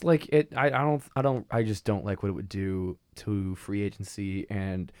run it's out. like it. I just don't like what it would do to free agency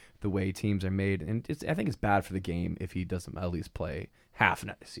and the way teams are made. And I think it's bad for the game if he doesn't at least play half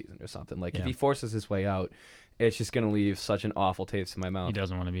another season or something. Like if he forces his way out, it's just gonna leave such an awful taste in my mouth. He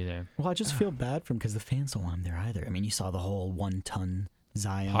doesn't want to be there. Well, I just feel bad for him because the fans don't want him there either. I mean, you saw the whole 1-ton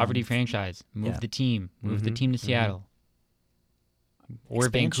Zion. Poverty franchise. Move Yeah. the team. Move the Mhm, team to mhm. Seattle. Or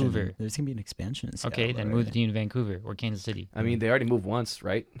Expansion. Vancouver. There's going to be an expansion in Seattle. Okay, then move the team to Vancouver or Kansas City. I mean, they already moved once,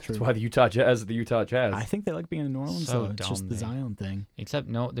 right? True. That's why the Utah Jazz are the Utah Jazz. I think they like being in New Orleans, So though. It's just dumb, the they- Zion thing.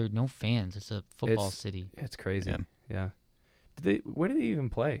 Except there are no fans. It's a football It's- city. It's crazy. Yeah. Yeah. Where do they even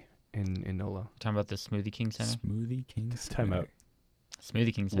play in NOLA? Talking about the Smoothie King Center. Smoothie King. Time out.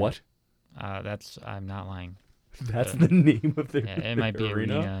 Smoothie King Center. What? I'm not lying. That's the name of the Yeah, it might be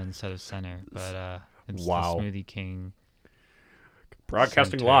arena? arena instead of center, but it's Wow. the Smoothie King.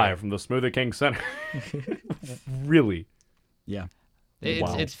 Broadcasting Center. live from the Smoothie King Center. Really? Yeah.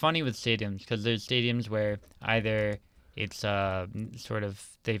 Wow. It's funny with stadiums because there's stadiums where either it's sort of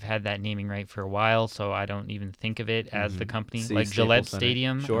they've had that naming right for a while, so I don't even think of it as the company, See, like Staples Gillette Center.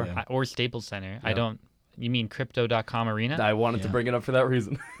 Stadium, Sure. or Staples Center. I Yep. don't. You mean Crypto.com Arena? I wanted to Yeah. bring it up for that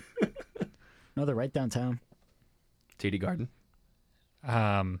reason. No, they're right downtown. TD Garden.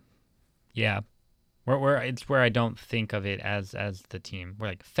 Yeah. Where I don't think of it as the team. We're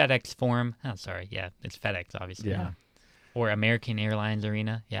like FedEx Forum. Oh, sorry. Yeah, it's FedEx, obviously. Yeah. Or American Airlines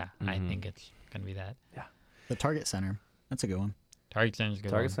Arena. Yeah, I Mhm. think it's gonna be that. The Target Center. That's a good one. Target Center's a good.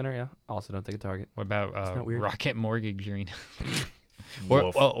 Target one. Center, yeah. Also don't think of Target. What about not weird? Rocket Mortgage Arena?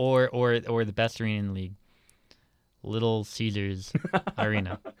 Woof. or the best arena in the league, Little Caesars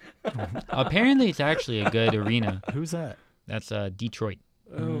Arena. Apparently, it's actually a good arena. Who's that? That's Detroit.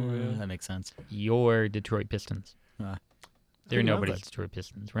 That makes sense. Your Detroit Pistons. Ah. They're Who knows nobody's that? Detroit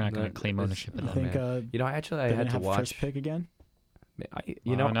Pistons. We're not going to That claim is- ownership of I them. think man. I actually I they're had gonna to have first watch. pick again. I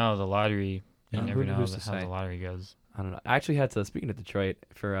don't know. The lottery. You Yeah. never know Who's to how the say? lottery goes. I don't know. I actually had to, speaking of Detroit,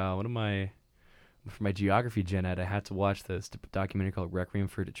 for my geography gen ed, I had to watch this documentary called Requiem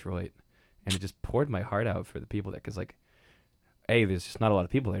for Detroit, and it just poured my heart out for the people there, because there's just not a lot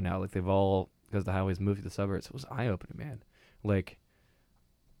of people there now. Like they've all, because the highways moved to the suburbs. It was eye opening, man. Like,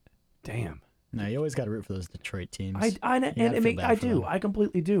 damn. No, you always got to root for those Detroit teams. I gotta feel bad for do. them. I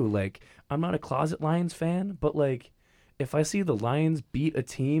completely do. Like, I'm not a closet Lions fan, but like, if I see the Lions beat a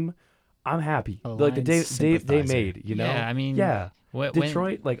team, I'm happy. A Like the Lions they sympathizer. made, you know. Yeah, I mean, yeah. When,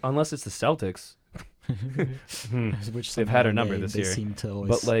 Detroit, like, unless it's the Celtics, Which They've had somehow a number they- this they year. seem to always,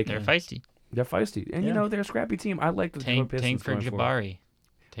 but like they're feisty. they're feisty, and Yeah. they're a scrappy team. I like the Detroit Pistons Tank for going forward. Jabari.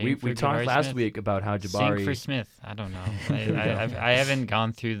 We talked last Smith. week about how Sink Jabari. for Smith. I don't know. I haven't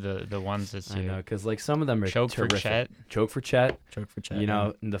gone through the ones this I know, year. because like some of them are Choke for terrific. Chet. Choke for Chet. choke for Chet. You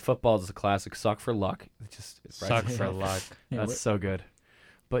know, and the football is a classic. Suck for luck. It's just it's Suck right. for luck. Yeah, That's so good.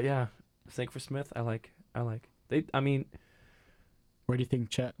 But yeah, Sink for Smith. I like. They. I mean, where do you think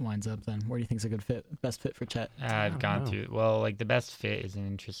Chet winds up then? Where do you think's a good fit, best fit for Chet? I've don't gone know. through. Well, like the best fit is an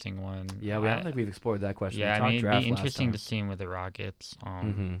interesting one. yeah, I don't think we've explored that question. Yeah, we I talked mean, it'd draft be interesting to last see him with the Rockets.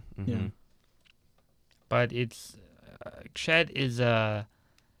 time. Yeah. But it's Chet is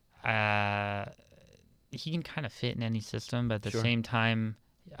he can kind of fit in any system, but at the Sure. same time,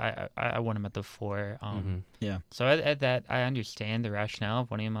 I want him at the 4. Yeah. So at that, I understand the rationale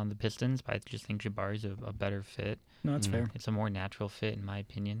of wanting him on the Pistons, but I just think Jabari's a better fit. No, that's Mhm. fair. It's a more natural fit, in my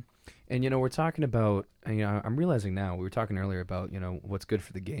opinion. And we're talking about. I'm realizing now. We were talking earlier about what's good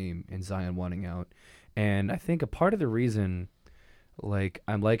for the game and Zion wanting out, and I think a part of the reason, like,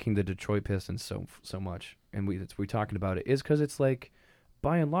 I'm liking the Detroit Pistons so much, and we're talking about it, is because it's like,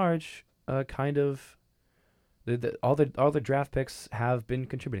 by and large, kind of. All the draft picks have been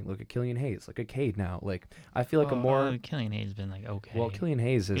contributing. Look at Killian Hayes, like a Cade now. Like I feel like a more Killian Hayes has been like okay. well, Killian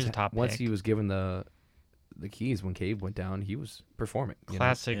Hayes He's is a top once pick. he was given the keys when Cade went down. He was performing.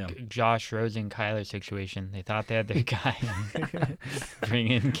 Classic Josh Rosen Kyler situation. They thought they had their guy. Bring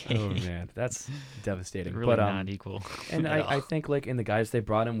in Cade. Oh man, that's devastating. Really but not equal. And I think like in the guys they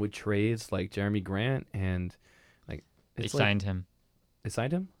brought him with trades like Jeremy Grant and like they signed him. They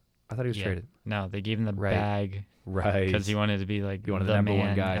signed him? I thought he was traded. No, they gave him the bag. Right. Because he wanted to be like the number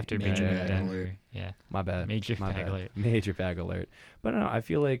one guy after being in Denver. Yeah. My bad. Major bag alert. Major bag alert. But no, I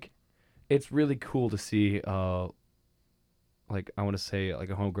feel like it's really cool to see like I want to say like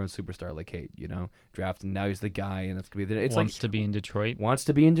a homegrown superstar like Cade, drafted. Now he's the guy, and that's gonna be wants to be in Detroit. Wants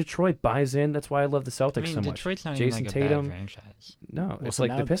to be in Detroit. Buys in. That's why I love the Celtics so much. Detroit's not Jason even like Tatum, a bad franchise. No, it's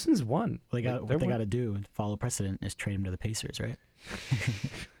like the Pistons won. What they got to do and follow precedent is trade him to the Pacers, right?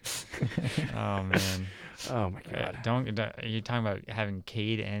 Oh man. Oh my God. Are you talking about having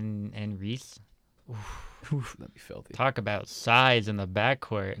Cade and Reese? Oof, that'd be filthy. Talk about size in the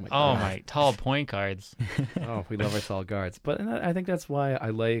backcourt. Oh my tall point guards. Oh, we love our tall guards. But I think that's why I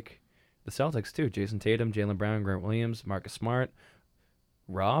like the Celtics too. Jason Tatum, Jaylen Brown, Grant Williams, Marcus Smart,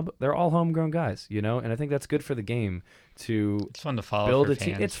 Rob. They're all homegrown guys, and I think that's good for the game to it's fun to follow build for a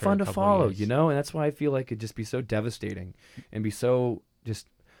team. fans It's for fun a to couple follow, years. and that's why I feel like it'd just be so devastating and be so just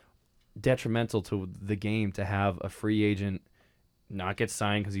detrimental to the game to have a free agent not get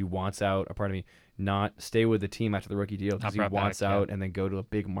signed because he wants out, or pardon me, not stay with the team after the rookie deal because he wants out and then go to a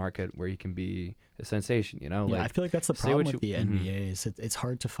big market where he can be a sensation, Yeah, I feel like that's the problem with the NBA is it's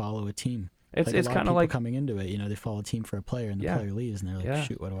hard to follow a team. It's kind of like coming into it, they follow a team for a player and the player leaves and they're like,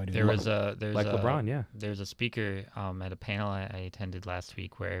 shoot, what do I do? There's LeBron, There's a speaker at a panel I attended last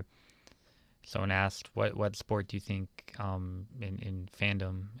week where someone asked what sport do you think in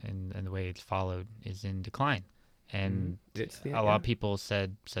fandom and the way it's followed is in decline, and a lot of people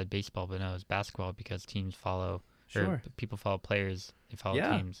said baseball, but no, it's basketball because teams follow or people follow players, they follow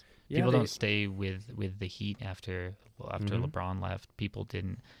teams. People don't stay with the Heat after LeBron left. People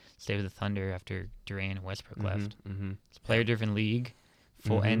didn't stay with the Thunder after Durant and Westbrook left. It's a player-driven league,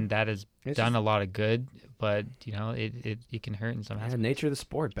 and that has done a lot of good, but it can hurt in some aspects. The nature of the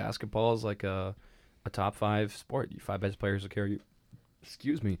sport. Basketball is like a top 5 sport. Your 5 best players will carry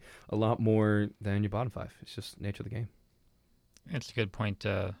you, a lot more than your bottom 5. It's just nature of the game. It's a good point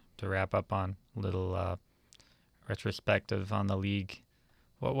to wrap up on. A little retrospective on the league.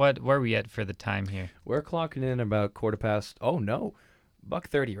 Where are we at for the time here? We're clocking in about 1:15. Oh no,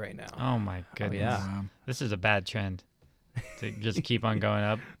 $1:30 right now. Oh my goodness. Yeah. This is a bad trend to just keep on going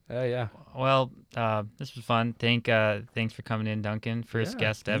up. Yeah. Well, this was fun. Thanks for coming in, Duncan. First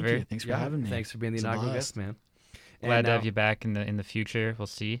guest ever. Thank you. Thanks for having me. Thanks for being the inaugural guest, man. Glad to have you back in the future. We'll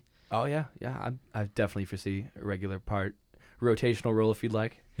see. Oh yeah. I definitely foresee a regular rotational role if you'd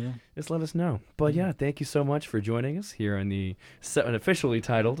like. Yeah. Just let us know. But thank you so much for joining us here on the officially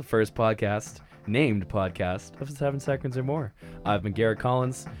titled first named podcast of 7 Seconds or More. I've been Garrett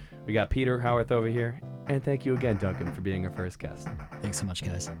Collins. We got Peter Howarth over here. And thank you again, Duncan, for being our first guest. Thanks so much,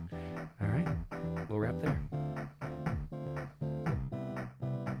 guys. All right. We'll wrap there.